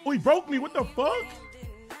 Oh, he broke me. What the fuck?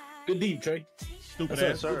 Good deep, Trey. Stupid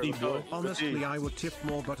That's ass. sir. Good boy. Honestly, I would tip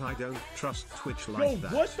more, but I don't trust Twitch like Yo,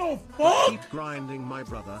 that. what the But fuck? keep grinding, my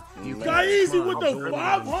brother. You can Got easy smile with the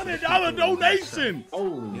all $500 donation.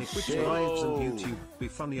 Holy Twitch shit. lives and YouTube be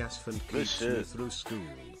funny as fun Good keeps me shit. through school.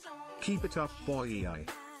 Keep it up, boy.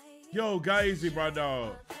 Yo, got easy, bro,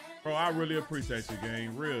 dog. Bro, I really appreciate you,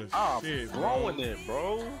 gang. Real shit, bro. Blowing it,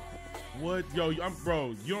 bro. What? Yo,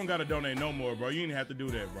 bro, you don't gotta donate no more, bro. You didn't have to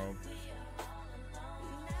do that, bro.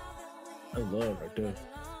 I love right there.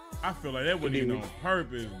 I feel like that wasn't even on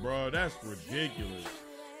purpose, bro. That's ridiculous.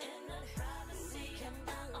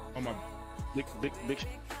 Oh my. Big.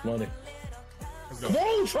 Money. Let's go. Come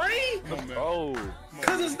on, Trey. Come on, man. Oh.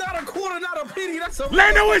 Cause it's not a quarter, not a penny. That's a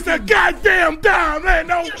Lando, it's a goddamn dime,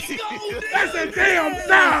 Lando. Let's go, nigga. That's a damn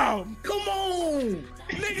dime. Come on,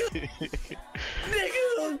 nigga.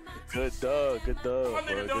 Nigga. Good dog, My bro. nigga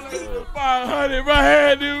Good donated dog. 500, bro. I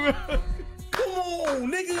had to, bro. Come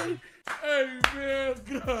on, nigga. Hey, man,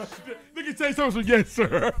 God. Nigga say something, yes,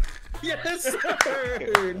 sir. Yes, sir.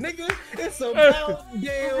 Nigga, it's about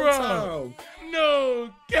damn Bruh. time. No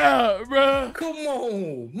God, bro. Come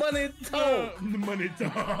on. Money talk. Money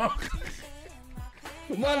talk.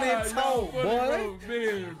 Money talk, boy.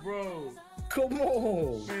 Man, bro. Come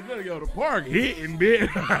on. Man, let go to the park hitting, man.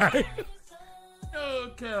 No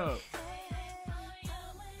cap.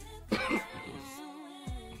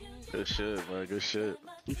 Good shit, man. Good shit.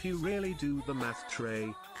 If you really do the math,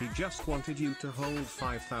 Trey, he just wanted you to hold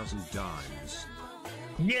 5,000 dimes.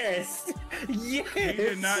 Yes. Yes. He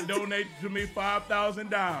did not donate to me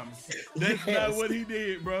 5,000 dimes. That's not what he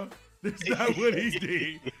did, bro. That's not what he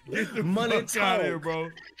did. Get the fuck out of here, bro.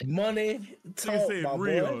 Money talk, say my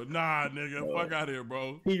real. boy. Nah, nigga, fuck out of here,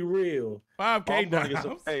 bro. He real. 5K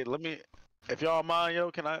down. Hey, let me. If y'all mind, yo,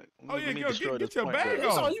 can I? Oh yeah, go, get your bag on.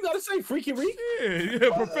 That's all you gotta say, Freaky Reek. Yeah,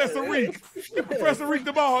 Professor Reek. Get Professor Reek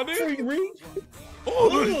the ball, nigga. Freaky Reek.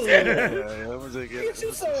 Oh shit. Get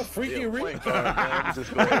you some Freaky Reek.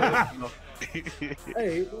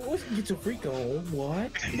 Hey, let's get your freak on.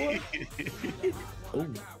 What?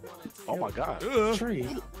 Oh my God. Trey.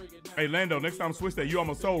 Hey Lando, next time switch that. You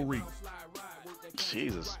almost sold Reek.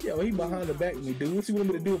 Jesus. Yo, he behind the back of me, dude. What you want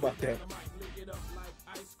me to do about that?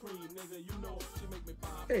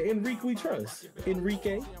 Hey, Enrique, we trust.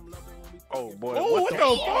 Enrique. Oh boy. Oh, what the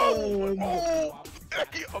fuck?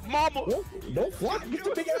 Oh, mama. Don't flop. Get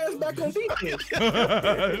your big ass back on defense.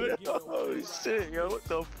 Oh shit, yo. What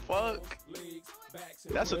the fuck?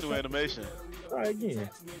 That's a new animation. Try again.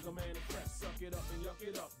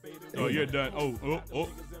 Oh, you're done. Oh.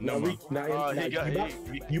 No,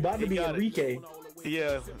 you about to be Enrique.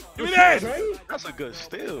 Yeah. Give me that. That's a good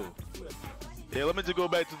steal. Yeah, let me just go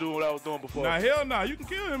back to doing what I was doing before. Nah, hell nah. You can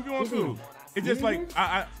kill him if you want to. It's just like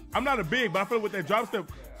I'm not a big, but I feel like with that drop step,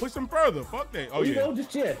 push him further. Fuck that. Oh you yeah. Know,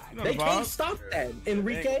 just they can't stop that,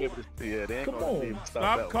 Enrique. Yeah, they ain't come on.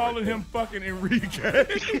 Stop calling him fucking Enrique.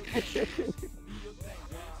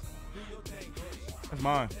 That's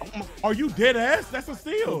mine. Are you dead ass? That's a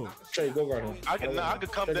steal. Trey, go guard him. I could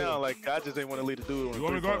come down. Like I just didn't want to lead the dude. You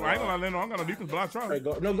want me to go? I ain't gonna land on. I'm gonna defense, but I try.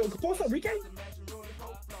 Go post up, Enrique.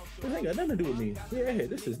 This ain't got nothing to do with me. Yeah,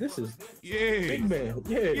 this is big man.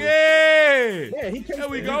 Yeah, he can't. There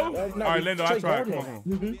we go. All right, Lando, I tried. Come on.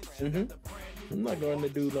 I'm not going to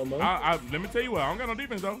do no more. Let me tell you what, I don't got no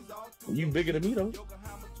defense though. You bigger than me though.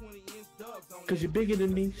 Cause you're bigger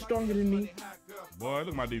than me, stronger than me. Boy, look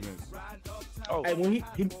at my defense. Oh, hey,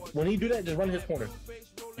 when he do that, just run his corner.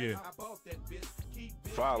 Yeah.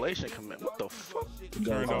 Violation commit. What the fuck?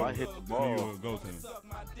 Turned I hit the ball. Go to him.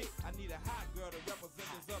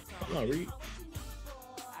 Come on, Reed.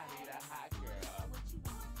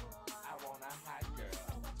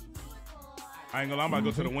 I ain't gonna lie, I'm about to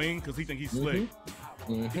go to the wing because he think he's slick.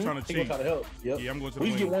 He's trying to cheat. He gonna try to help. Yep. Yeah, I'm going to the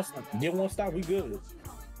wing. Get one stop, we good.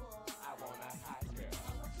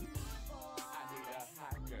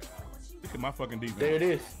 Look at my fucking defense. There it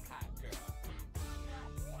is.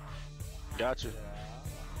 Gotcha.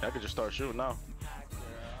 I could just start shooting now.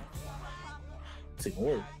 It's a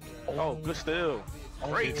word. Oh, good steal.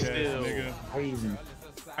 Great steal. Nigga. Crazy.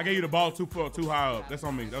 I gave you the ball too high up. That's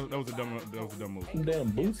on me. That was a dumb move. Damn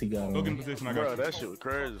boots he got on. Go get in position. I got you. That shit was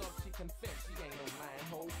crazy.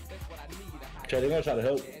 Trey, they're gonna try to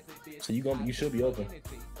help. So you should be open.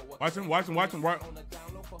 Watch him. Right.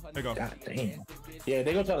 There you go. God damn. Yeah,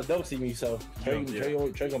 they gonna try to double see me, so Trey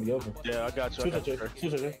gonna be open. Yeah, I got you. Shoot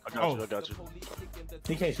Trey. I got you.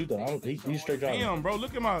 He can't shoot though. He's straight driving. Damn, bro,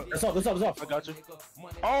 look at my. That's off. I got you.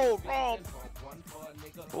 Oh, wrong.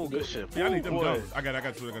 Oh, good shit. Yeah, I need them dunks. I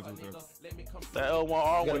got you. That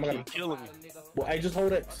L1R one keep killing me. Well, hey, just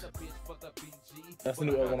hold X. That's the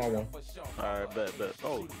new L1R1. Alright, bet.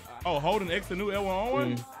 Oh, holding X the new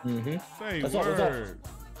L1R1? Say That's word.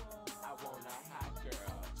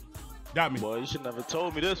 Got me. Boy, you should never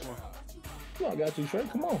told me this one. I got you, Trey.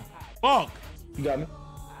 Come on. Fuck. You got me.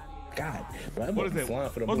 God. Bro, what is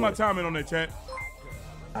that? What's my timing on that, chat?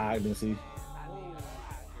 I didn't see.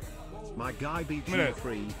 My guy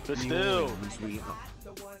BG3. But still. We up.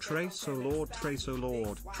 Trace, oh Lord, Trace, oh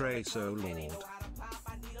Lord, Trace, oh Lord.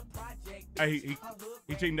 Hey,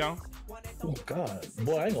 he cheating down. Oh God,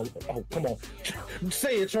 boy, I ain't gonna. Oh, come on,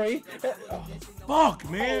 say it, Trey. Fuck,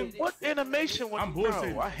 man. What animation? I'm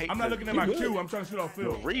bullshit. I'm not looking at my Q. I'm trying to shoot off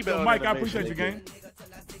field. Rebound. So, Mike, I appreciate your game.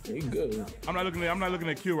 You good? I'm not looking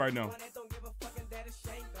at Q right now.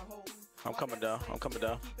 I'm coming down. I'm coming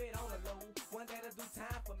down.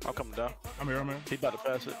 I'm here. He about to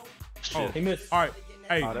pass it. Shit. Oh, he missed. All right.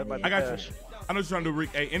 Hey, I got you. I know what you're trying to do, Rick.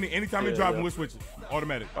 Hey, anytime you're driving, we're switching.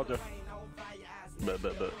 Automatic. Okay. Bet.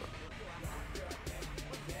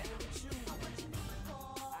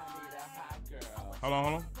 Hold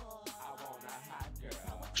on.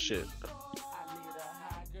 Shit.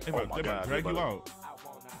 They about to drag you out.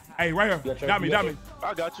 Hey, right here. Got me.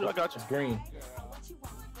 I got you. It's green.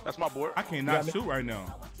 That's my board. I cannot shoot right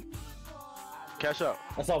now. Cash out.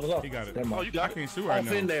 That's all. He got it. Oh, you got it. I can't shoot right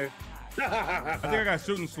now. In there. I think I got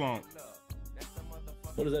shooting slump.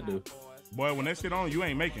 What does that do? Boy, when that shit on, you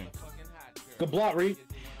ain't making. Good block, Reed.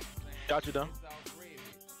 Got you, done.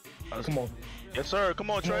 Come on. Yes, sir. Come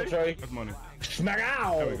on, Trey. That's money. Smack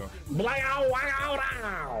out. There we go. Black out.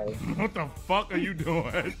 What the fuck are you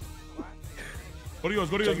doing? Go to yours.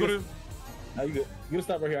 Now you good. You can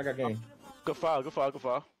stop right here. I got game. Good foul. Good foul. Good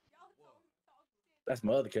foul. That's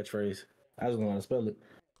my other catchphrase. I just want to spell it.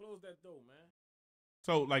 Close that door, man.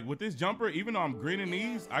 So, like, with this jumper, even though I'm greening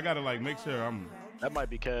these, I gotta like make sure I'm. That might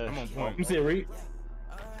be cash. I'm on point. Let me see it, Reed.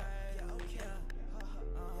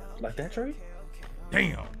 Like that, Trey?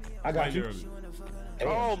 Damn. I got you. Damn,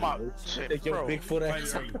 oh my shit, take your big foot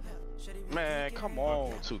ass. Man, come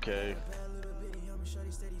on, 2K.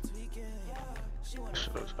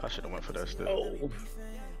 I should have went for that still. Oh.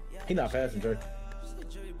 He not passing, Trey.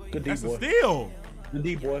 Good D, That's boy. a steal. Good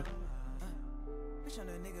D, boy.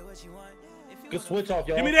 Good switch off,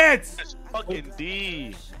 y'all. Give me that. That's fucking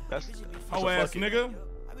D. That's oh ass nigga.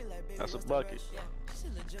 That's a bucket.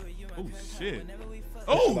 Oh shit.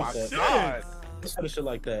 Oh my god. Let's finish it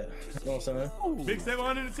like that. You know what I'm saying? Big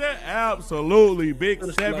 700 in the chat? Absolutely. Big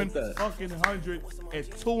Finish it 7 fucking 100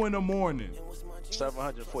 at 2 in the morning.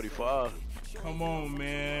 745. Come on,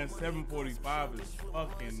 man. 745 is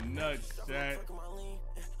fucking nuts, chat.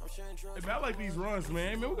 Hey, man, I like these runs,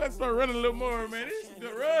 man. Man, we gotta start running a little more, man. These are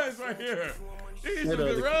good runs right here. These are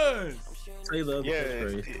good runs. Say the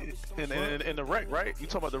yeah, in the wreck, right? You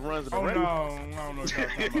talking about the runs in the wreck? No, I don't know what y'all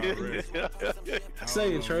talking about, Rick.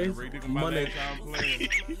 Say it, Trey. Money.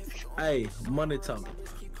 Hey, money talk.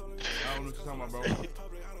 I don't know what you're talking about, bro.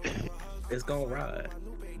 It's gonna ride.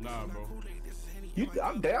 Nah, bro.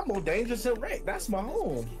 I'm damn more dangerous than wreck. That's my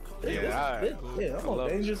home. Yeah, I'm more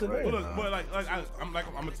dangerous than wreck. Look, but I'm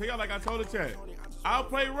gonna tell y'all like I told the chat. I'll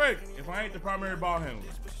play Rick if I ain't the primary ball handler.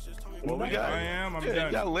 Well, we got. I'm done. You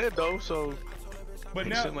got Lindo, so. But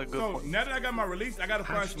now, now that I got my release, I gotta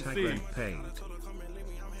find some seeds.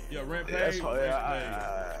 Yeah, rent paid. That's hard.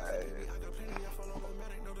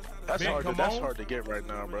 That's hard to get right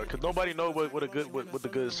now, bro. Cause nobody know what the good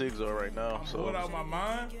SIGs are right now. So. Bought out my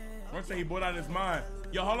mind. Run say he bought out his mind.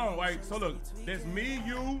 Yo, hold on, wait. So look, there's me,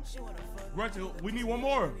 you, Run. We need one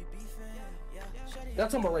more.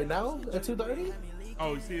 That's talking about right now at 2:30.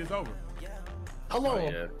 Oh, you see, it's over. How long? Oh,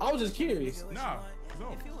 yeah. I was just curious. Nah, it's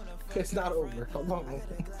over. It's not over. How long?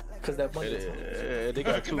 Because that money. They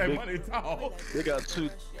got two big. They got two.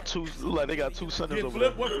 Like they got two centers over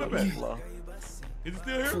there. What flip at? Is it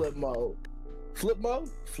still here? Flip mode. Flip mode.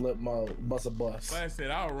 Flip mode. Bust a bus. Flash said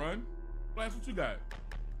I'll run. Flash, what you got?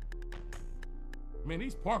 Man,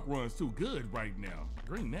 these park runs too good right now.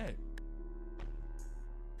 Green that.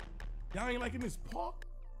 Y'all ain't liking this park?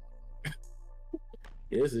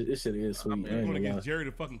 Yeah, this shit is sweet. I'm gonna get Jerry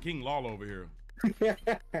the fucking King Law over here.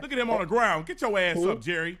 Look at him on the ground. Get your ass up,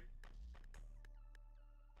 Jerry.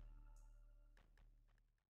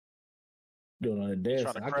 Doing on a dance.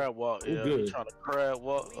 Trying to crab walk. Yeah, trying to crab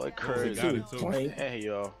walk like crazy. Hey,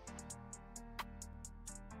 y'all.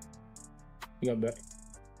 You got back.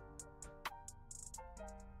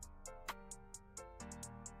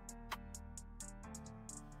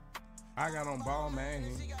 I got on ball, man.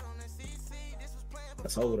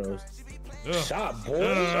 That's overdose. Shot, boy.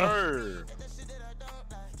 Sir.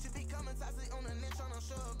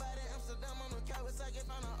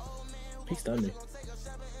 He stunned me.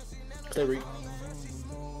 Stay read.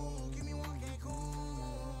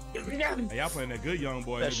 Hey, y'all playing that good young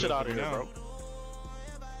boy. That shit out of here, bro.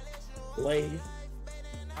 Lay.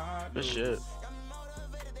 Good shit.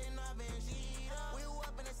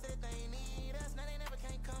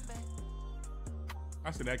 I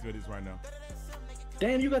should act good this right now.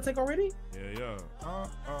 Damn, you got take already? Yeah.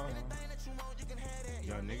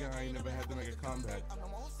 Yeah, nigga, I ain't never had to make a comeback.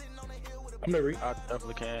 I'm gonna read. I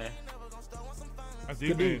definitely can. That's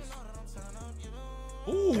defense.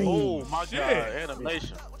 Ooh, my God,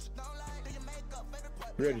 animation.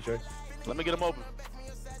 Ready, Trey? Let me get him open.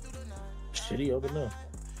 Shit, he open now.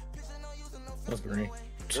 That's green.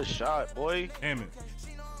 Good shot, boy. Damn it.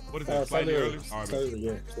 What is that? Slightly early?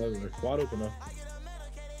 Slightly. Wide open now.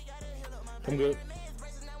 I'm good.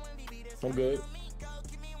 I'm good.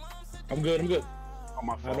 On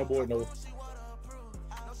my phone. I no board, no.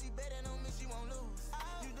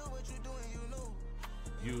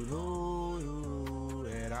 You do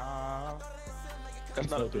it all. That's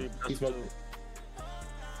not a three. He's smoking.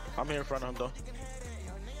 I'm here in front of him, though.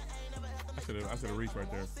 I should have reached right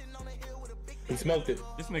there. He smoked it.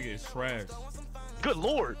 This nigga is trash. Good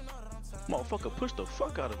Lord. Motherfucker, push the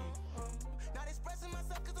fuck out of me.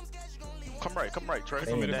 Come right, Trey.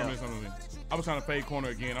 I was trying to fade corner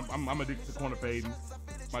again. I'm addicted to corner fading.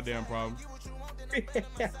 My damn problem.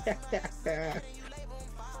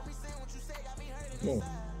 No.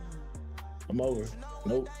 I'm over.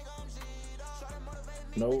 Nope.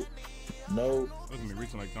 Look at me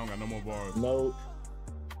reaching like I don't got no more bars. No.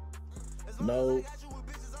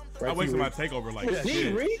 I wait till my takeover like that. Did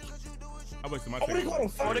he reach? I wasted my Oh, they caught a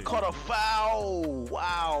foul. Oh, they caught a foul.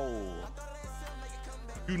 Wow.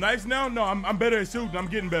 You nice now? No, I'm better at shooting. I'm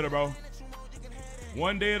getting better, bro.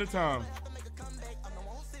 One day at a time.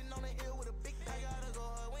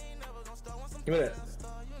 Give me that.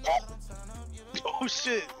 Oh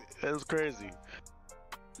shit, that was crazy.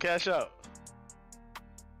 Cash out.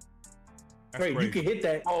 That's Wait, crazy. you can hit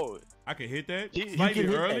that. Oh, I can hit that. You Slightly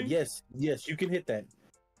can hit early. that. Yes, yes, you can hit that.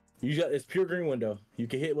 You got it's pure green window. You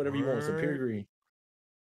can hit whatever you want. It's a pure green.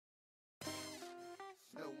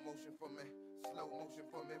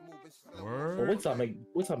 Word. Well, wait till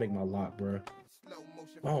I make my lock, bro.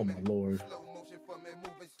 Oh my lord.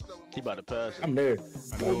 He about to pass it. I'm there.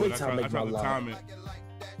 I know, Wait till I make my lock. I'm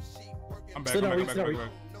back. Sit down, I'm back. Reed.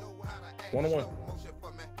 1-on-1.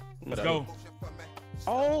 Let's go.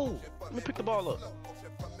 Oh, let me pick the ball up.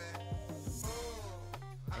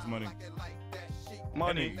 That's money.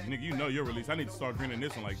 Money. Nigga, you know your release. I need to start greening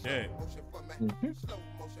this one like that. Mm-hmm.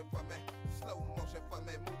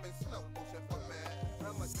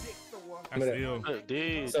 That's still.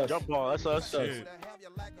 Dude, jump ball. That's us. Shit.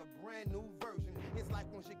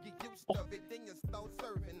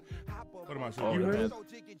 What am I shooting? Oh, You heard him?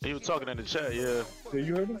 He was talking in the chat, yeah. Yeah,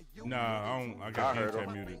 you heard him? Nah, I don't. I got game heard chat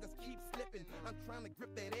him. muted.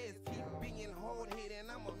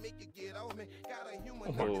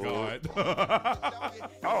 Oh my god.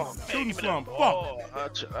 Oh, Shooting slump. Fuck. Oh,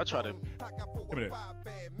 I try to. Give me that.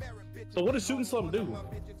 So what does shooting slump do?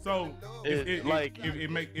 So It, like- it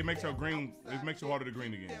makes your green. It makes you harder to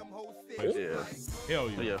green again. Like, Yeah. hell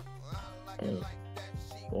yeah. Yeah.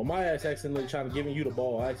 Well, my ass accidentally trying to giving you the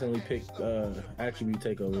ball. I accidentally picked attribute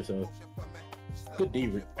takeover. So good D.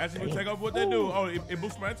 Actually, we take over what they do. Oh, it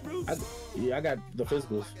boosts my attributes. Yeah, I got the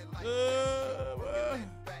physicals.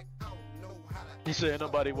 He said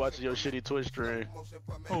nobody watching your shitty Twitch stream.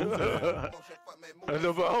 Who's that? I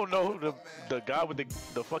don't know the guy with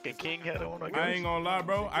the fucking king hat on. I guess. I ain't gonna lie,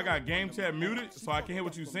 bro. I got game chat muted, so I can hear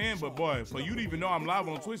what you saying. But boy, for you to even know I'm live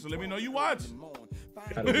on Twitch, so let me know you watch.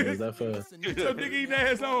 I don't know that fast. Get your dick eating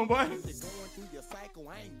ass on, boy.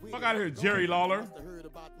 Fuck out of here, Jerry Lawler.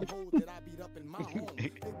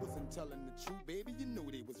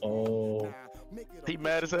 Oh, He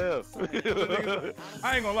mad as hell.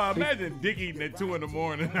 I ain't gonna lie. Imagine dick eating at 2 in the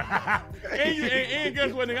morning. and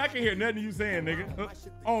guess what, nigga? I can't hear nothing you saying, nigga.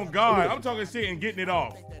 On God, I'm talking shit and getting it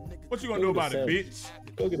off. What you gonna do about it, bitch?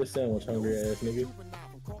 Go get a sandwich, hungry ass nigga.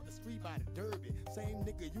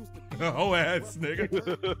 Hoe ass nigga.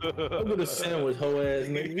 Go get a sandwich, hoe ass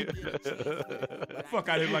nigga. Fuck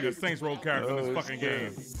out here like a Saints Row character in this fucking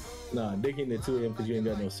game. Nah, dick eating at 2 a.m. because you ain't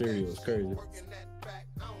got no cereal. It's crazy.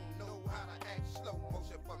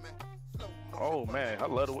 Oh man, I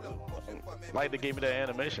love it. Like they gave me that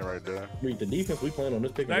animation right there. Read the defense we playing on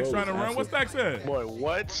this pick and roll. Stack's trying to run. What's Stack said? Boy,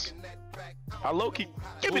 what? I low key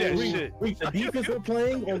give me that shit. Reed, the defense we're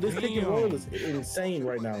playing on this pick and roll is insane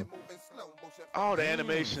right now. Oh, the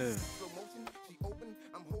animation.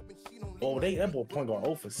 Oh, that boy point guard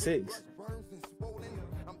 0 for 6.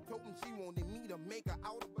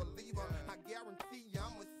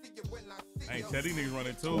 I ain't chat, these niggas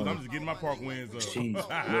running twos. I'm just getting my park wins up. Jeez,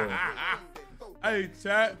 yeah. Hey,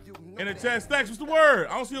 chat. In the chat, Stacks, what's the word?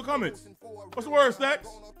 I don't see your comments. What's the word, Stacks?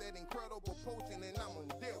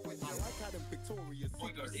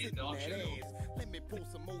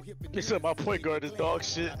 He said my point guard is dog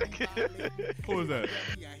shit. Who is that?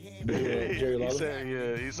 Jerry He Lawler. said,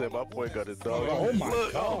 yeah, he said my point guard is dog Oh shit. my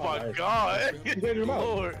Look, God. oh my god. You ready to come out?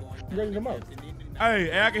 Lord. You ready to come out?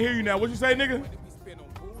 Hey, I can hear you now. What you say, nigga?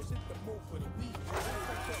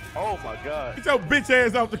 Oh my god. Get your bitch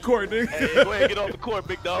ass off the court, nigga. Hey, go ahead and get off the court,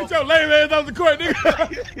 big dog. Get your lame ass off the court,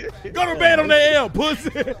 nigga. Go to bed on that L, pussy.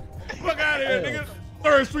 Fuck out of here, nigga.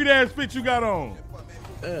 Third street ass fit you got on.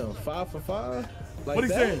 Damn, 5 for 5? Like What he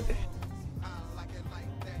that? saying?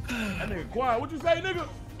 That nigga quiet. What you say, nigga?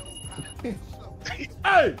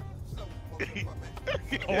 Hey!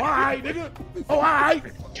 Oh, all right, nigga. Oh, all right.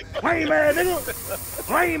 Lame man, nigga.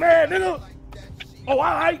 Lame man, nigga. Oh, all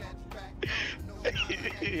right.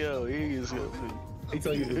 Yo, he is good. He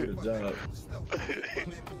told you to do the job.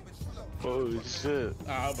 Oh shit.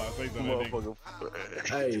 I was about to say something. Motherfucker.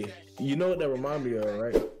 Hey, you know what that remind me of,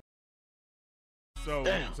 right? So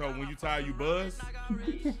when you tired, you buzz?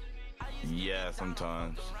 Yeah,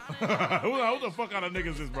 sometimes. Who the fuck kind of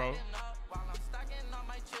niggas is, bro?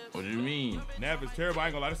 What do you mean? Nav is terrible. I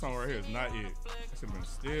ain't gonna lie, this song right here is not it. That should have been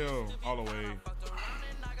still all the way.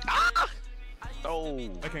 Oh.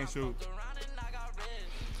 I can't shoot.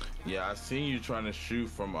 Yeah, I seen you trying to shoot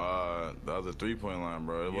from the other 3-point line,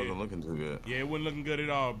 bro. It wasn't looking too good. Yeah, it wasn't looking good at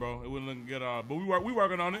all, bro. It wasn't looking good at all. But we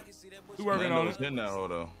working on it. We working on it. In that hole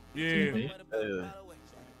though. Yeah.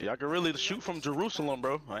 Yeah, I can really shoot from Jerusalem,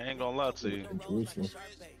 bro. I ain't gonna lie to you. Jerusalem.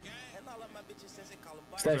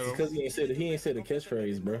 Stacks, because he ain't said the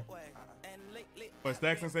catchphrase, bro. What,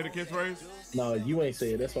 Stacks ain't say the catchphrase? No, you ain't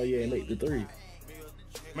say it. That's why you ain't make the three.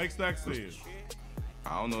 Make Stacks say it.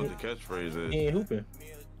 I don't know what the catchphrase is. He ain't hooping.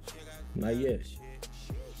 Not yet.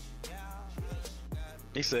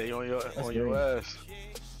 He said you on your ass.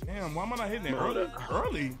 Damn, why am I not hitting that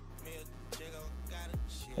early?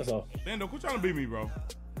 That's all. Damn, quit trying to beat me, bro.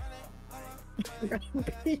 I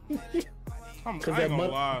ain't that gonna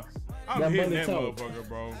lie. I'm hitting that motherfucker,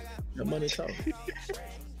 bro. That money talk.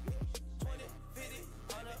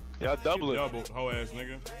 Y'all doubling. Double, hoe ass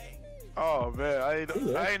nigga. Oh man, I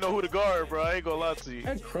ain't know who to guard, bro. I ain't gonna lie to you.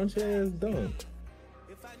 That crunch ass dumb.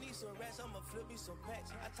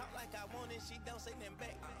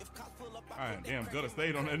 Alright, damn, Gutter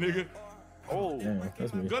stayed on that nigga. Oh, damn,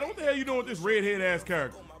 that's me. Gutter, what the hell you doing with this redhead ass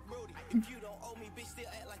character?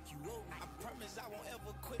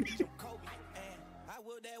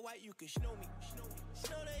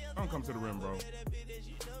 Don't come to the rim, bro.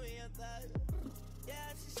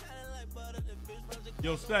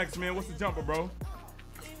 Yo, Stacks, man, what's the jumper, bro?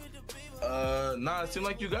 Nah, it seemed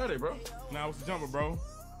like you got it, bro. Nah, what's the jumper, bro?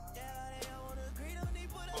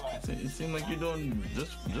 It seemed like you're doing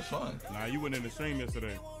just fine. Nah, you went in the stream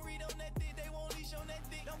yesterday.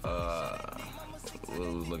 It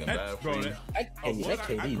was looking bad for you.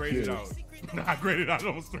 I graded out. I graded out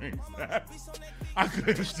on streams. I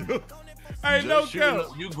couldn't shoot. Hey, no cap.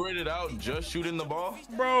 You graded out just shooting the ball?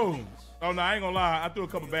 Bro. Oh, no, I ain't gonna lie. I threw a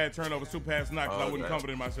couple bad turnovers, 2 pass knocks, because I wasn't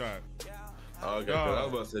confident in my shot. Okay, I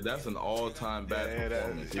was about to say, that's an all-time bad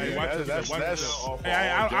performance. Hey, watch this. Hey,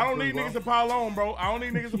 I don't need niggas to pile on, bro. I don't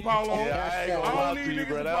need niggas to pile on. I ain't gonna lie to you,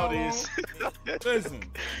 bro. Listen.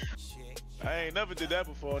 I ain't never did that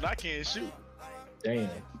before, and I can't shoot. Damn.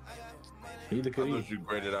 I thought you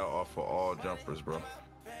graded out off of all jumpers, bro.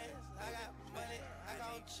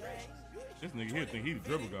 This nigga here think he the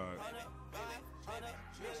dribble guard.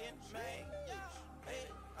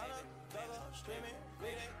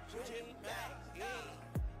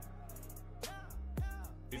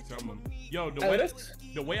 Yo,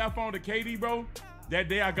 the way I found the KD, bro, that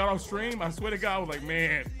day I got off stream, I swear to God, I was like,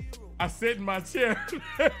 man, I sat in my chair.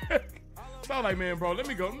 So I was like, man, bro, let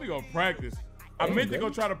me go practice. I meant to go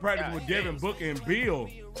try to practice with Devin Booker and Bill.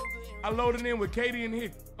 I loaded in with KD and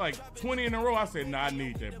hit like 20 in a row. I said, nah, I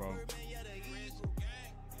need that, bro.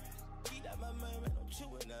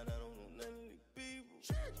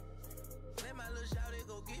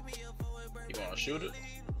 You gonna shoot it?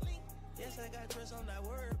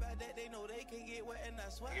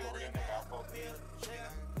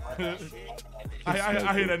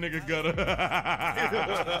 I hear that nigga Gutter.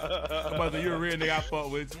 I'm about to say, you're a real nigga, I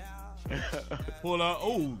fuck with you. Pull up.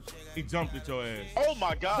 Oh, he jumped at your ass. Oh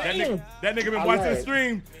my God. That nigga been watching the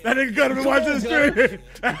stream. That nigga Gutter been watching the stream.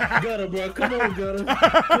 Gutter, bro. Come on, Gutter.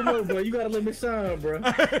 Come on, bro. You gotta let me shine, bro.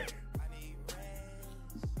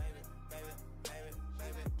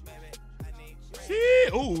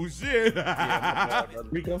 Shit. Oh, shit.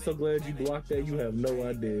 Rico, I'm so glad you blocked that. You have no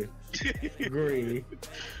idea. Green.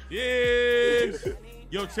 Yes.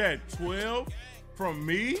 Yo, chat, 12 from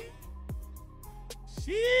me?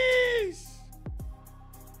 Sheesh.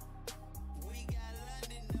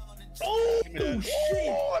 Oh, shit.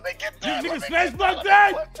 Oh, let me get that. You nigga smash block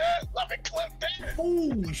that? Let me clip that.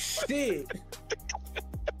 Oh, shit.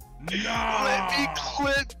 Nah. Let me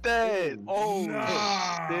clip that. Oh,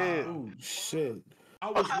 shit. Oh, shit. I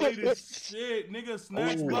was late as shit. Nigga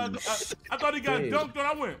snatch block. I thought he got dunked on.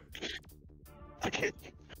 I went.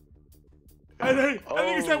 That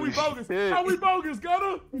nigga said we bogus. Shit. How we bogus,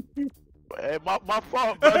 Gutter? Hey, my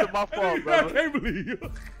fault, brother. My fault, brother. I can't believe you.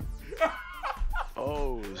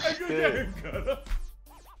 Oh, Hey, good shit. game, Gutter.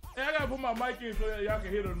 Hey, I gotta put my mic in so y'all can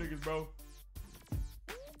hear them niggas, bro.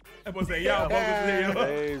 That boy say y'all bogus as hell.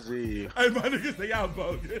 Crazy. Hey, my niggas say y'all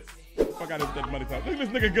bogus. Fuck out of that money talk. Look at this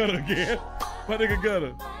nigga Gutter again. My nigga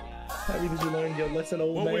Gutter. How did you learn your lesson,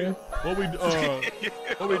 old man? What we doing?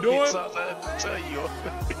 Tell you.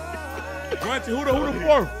 Grunty, who the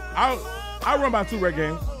fourth? I run by 2 red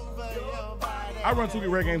games. I run 2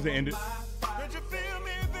 red games and end it.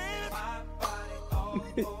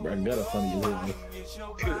 Bro, Gutter funny as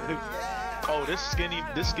hell. Oh, this skinny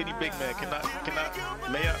big man cannot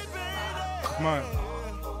lay up. Come on.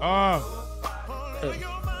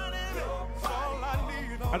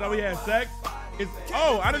 I thought we had sex.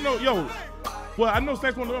 I didn't know. Yo, Well, I know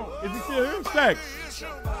Stacks want to know. Is he still here? Stacks.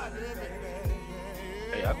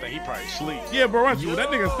 Hey, I think he probably sleep. Yeah, bro. That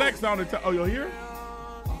nigga Stacks sounded. Oh, you here?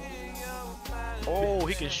 Oh,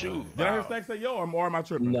 he can shoot. Did I hear Stacks say yo, or am I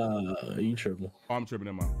tripping? Nah, you tripping. Oh, I'm tripping.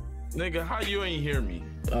 Never mind. Nigga, how you ain't hear me?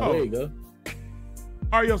 Oh, there you go.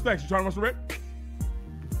 All right, yo, Stacks, you trying to run some rec?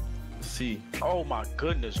 See. Oh my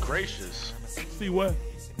goodness gracious. See what?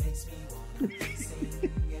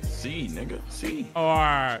 See, nigga. See. Oh, all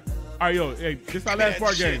right. All right, yo, hey, this is our last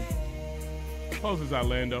part game. Close this out,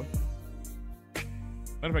 Lando.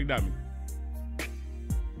 Matter of fact, got me.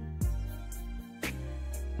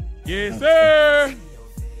 Yes, sir.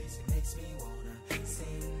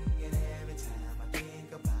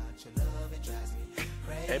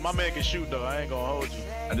 Hey, my man can shoot though. I ain't gonna hold you.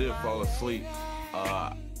 I did fall asleep.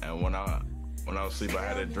 And when I was asleep, I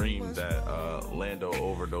had a dream that Lando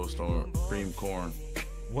overdosed on cream corn.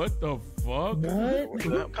 What the fuck?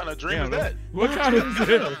 What kind of dream is that? What kind of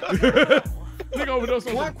shit? Nigga overdosed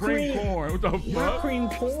on some cream corn. What the fuck? Why cream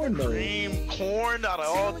corn though? Cream corn out of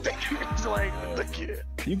all things. Like, look here.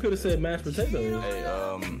 You could have said mashed potatoes. Hey,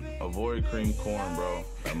 avoid cream corn, bro.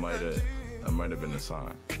 That might have been a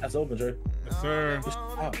sign. That's open, Trey. Yes, sir.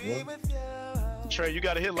 Stop, bro. Trey, you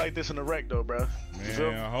got to hit like this in the wreck though, bro.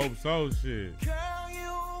 Man, I hope so, shit.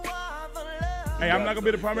 Hey, I'm not gonna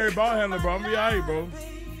be the primary ball handler, bro. I'm gonna be all right, bro.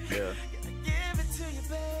 Yeah.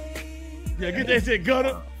 Yeah, get that shit,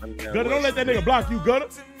 Gutter. Gutter, don't let that nigga block you, Gutter.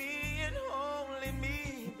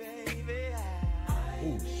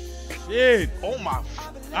 Oh, shit. Oh, my.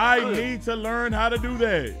 I need to learn how to do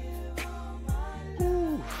that.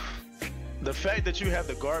 Ooh. The fact that you have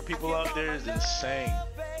to guard people out there is insane.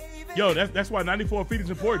 Yo, that's why 94 feet is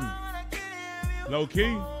important. Low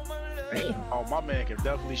key. Oh, my man can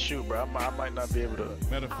definitely shoot, bro. I might not be able to.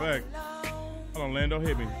 Matter of fact, hold on, Lando,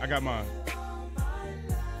 hit me. I got mine.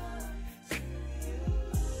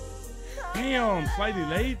 Damn, slightly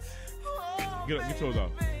late. Get yours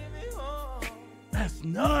off. That's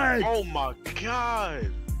nuts. Oh my god.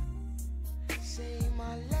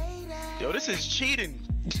 Yo, this is cheating.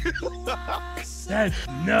 That's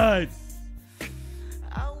nuts.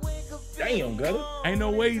 Damn, Gutter. Ain't no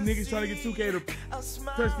way niggas trying to get 2K to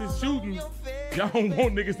touch this shooting. Y'all don't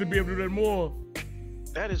want niggas to be able to do that more.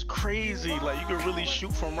 That is crazy. Like, you can really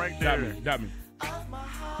shoot from right there. Got me.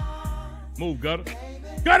 Move, Gutter.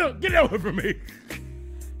 Gutter, get away from me.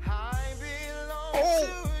 Oh.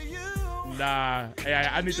 Nah. Hey,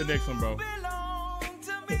 I need the next one, bro.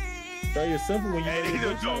 Bro, you're simple when you know your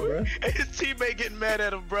jump shot, bro. Hey, his teammate getting mad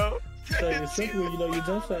at him, bro. So you're simple when you know your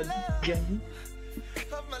jump shot. Yeah.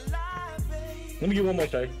 Let me get one more,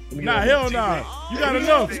 Trey. Nah, hell nah. You got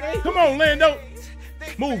enough. Come on, Lando.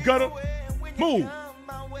 Move, Gutter. Move.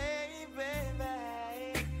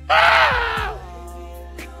 Ah!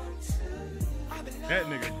 That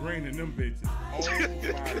nigga greening them bitches. Oh my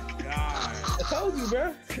god. I told you,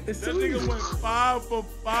 bro. It's That too easy. nigga went 5 for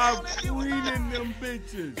 5 greening them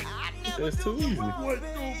bitches. It's too easy. What the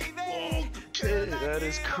fuck? That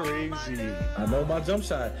is crazy. I know my jump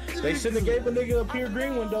shot. They shouldn't have gave a nigga a pure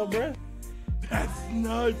green one though, bro. That's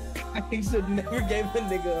nuts. He should never gave a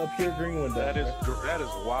nigga a pure green one though. That is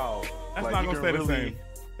wild. That's Like, not you gonna can stay the really- same.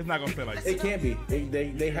 It's not gonna stay like It that. can't be.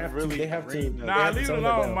 They have to. They have to. Nah, they have leave to it tone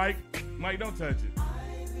alone, down. Mike. Mike, don't touch it.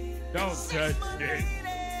 Don't touch it.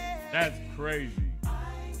 That's crazy. All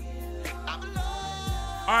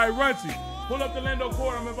right, Runchy, pull up the Lando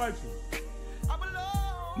court. I'm invite you.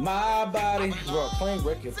 My body. Bro, playing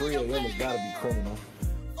record 3 of them has gotta be criminal.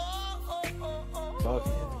 Fuck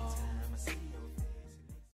it.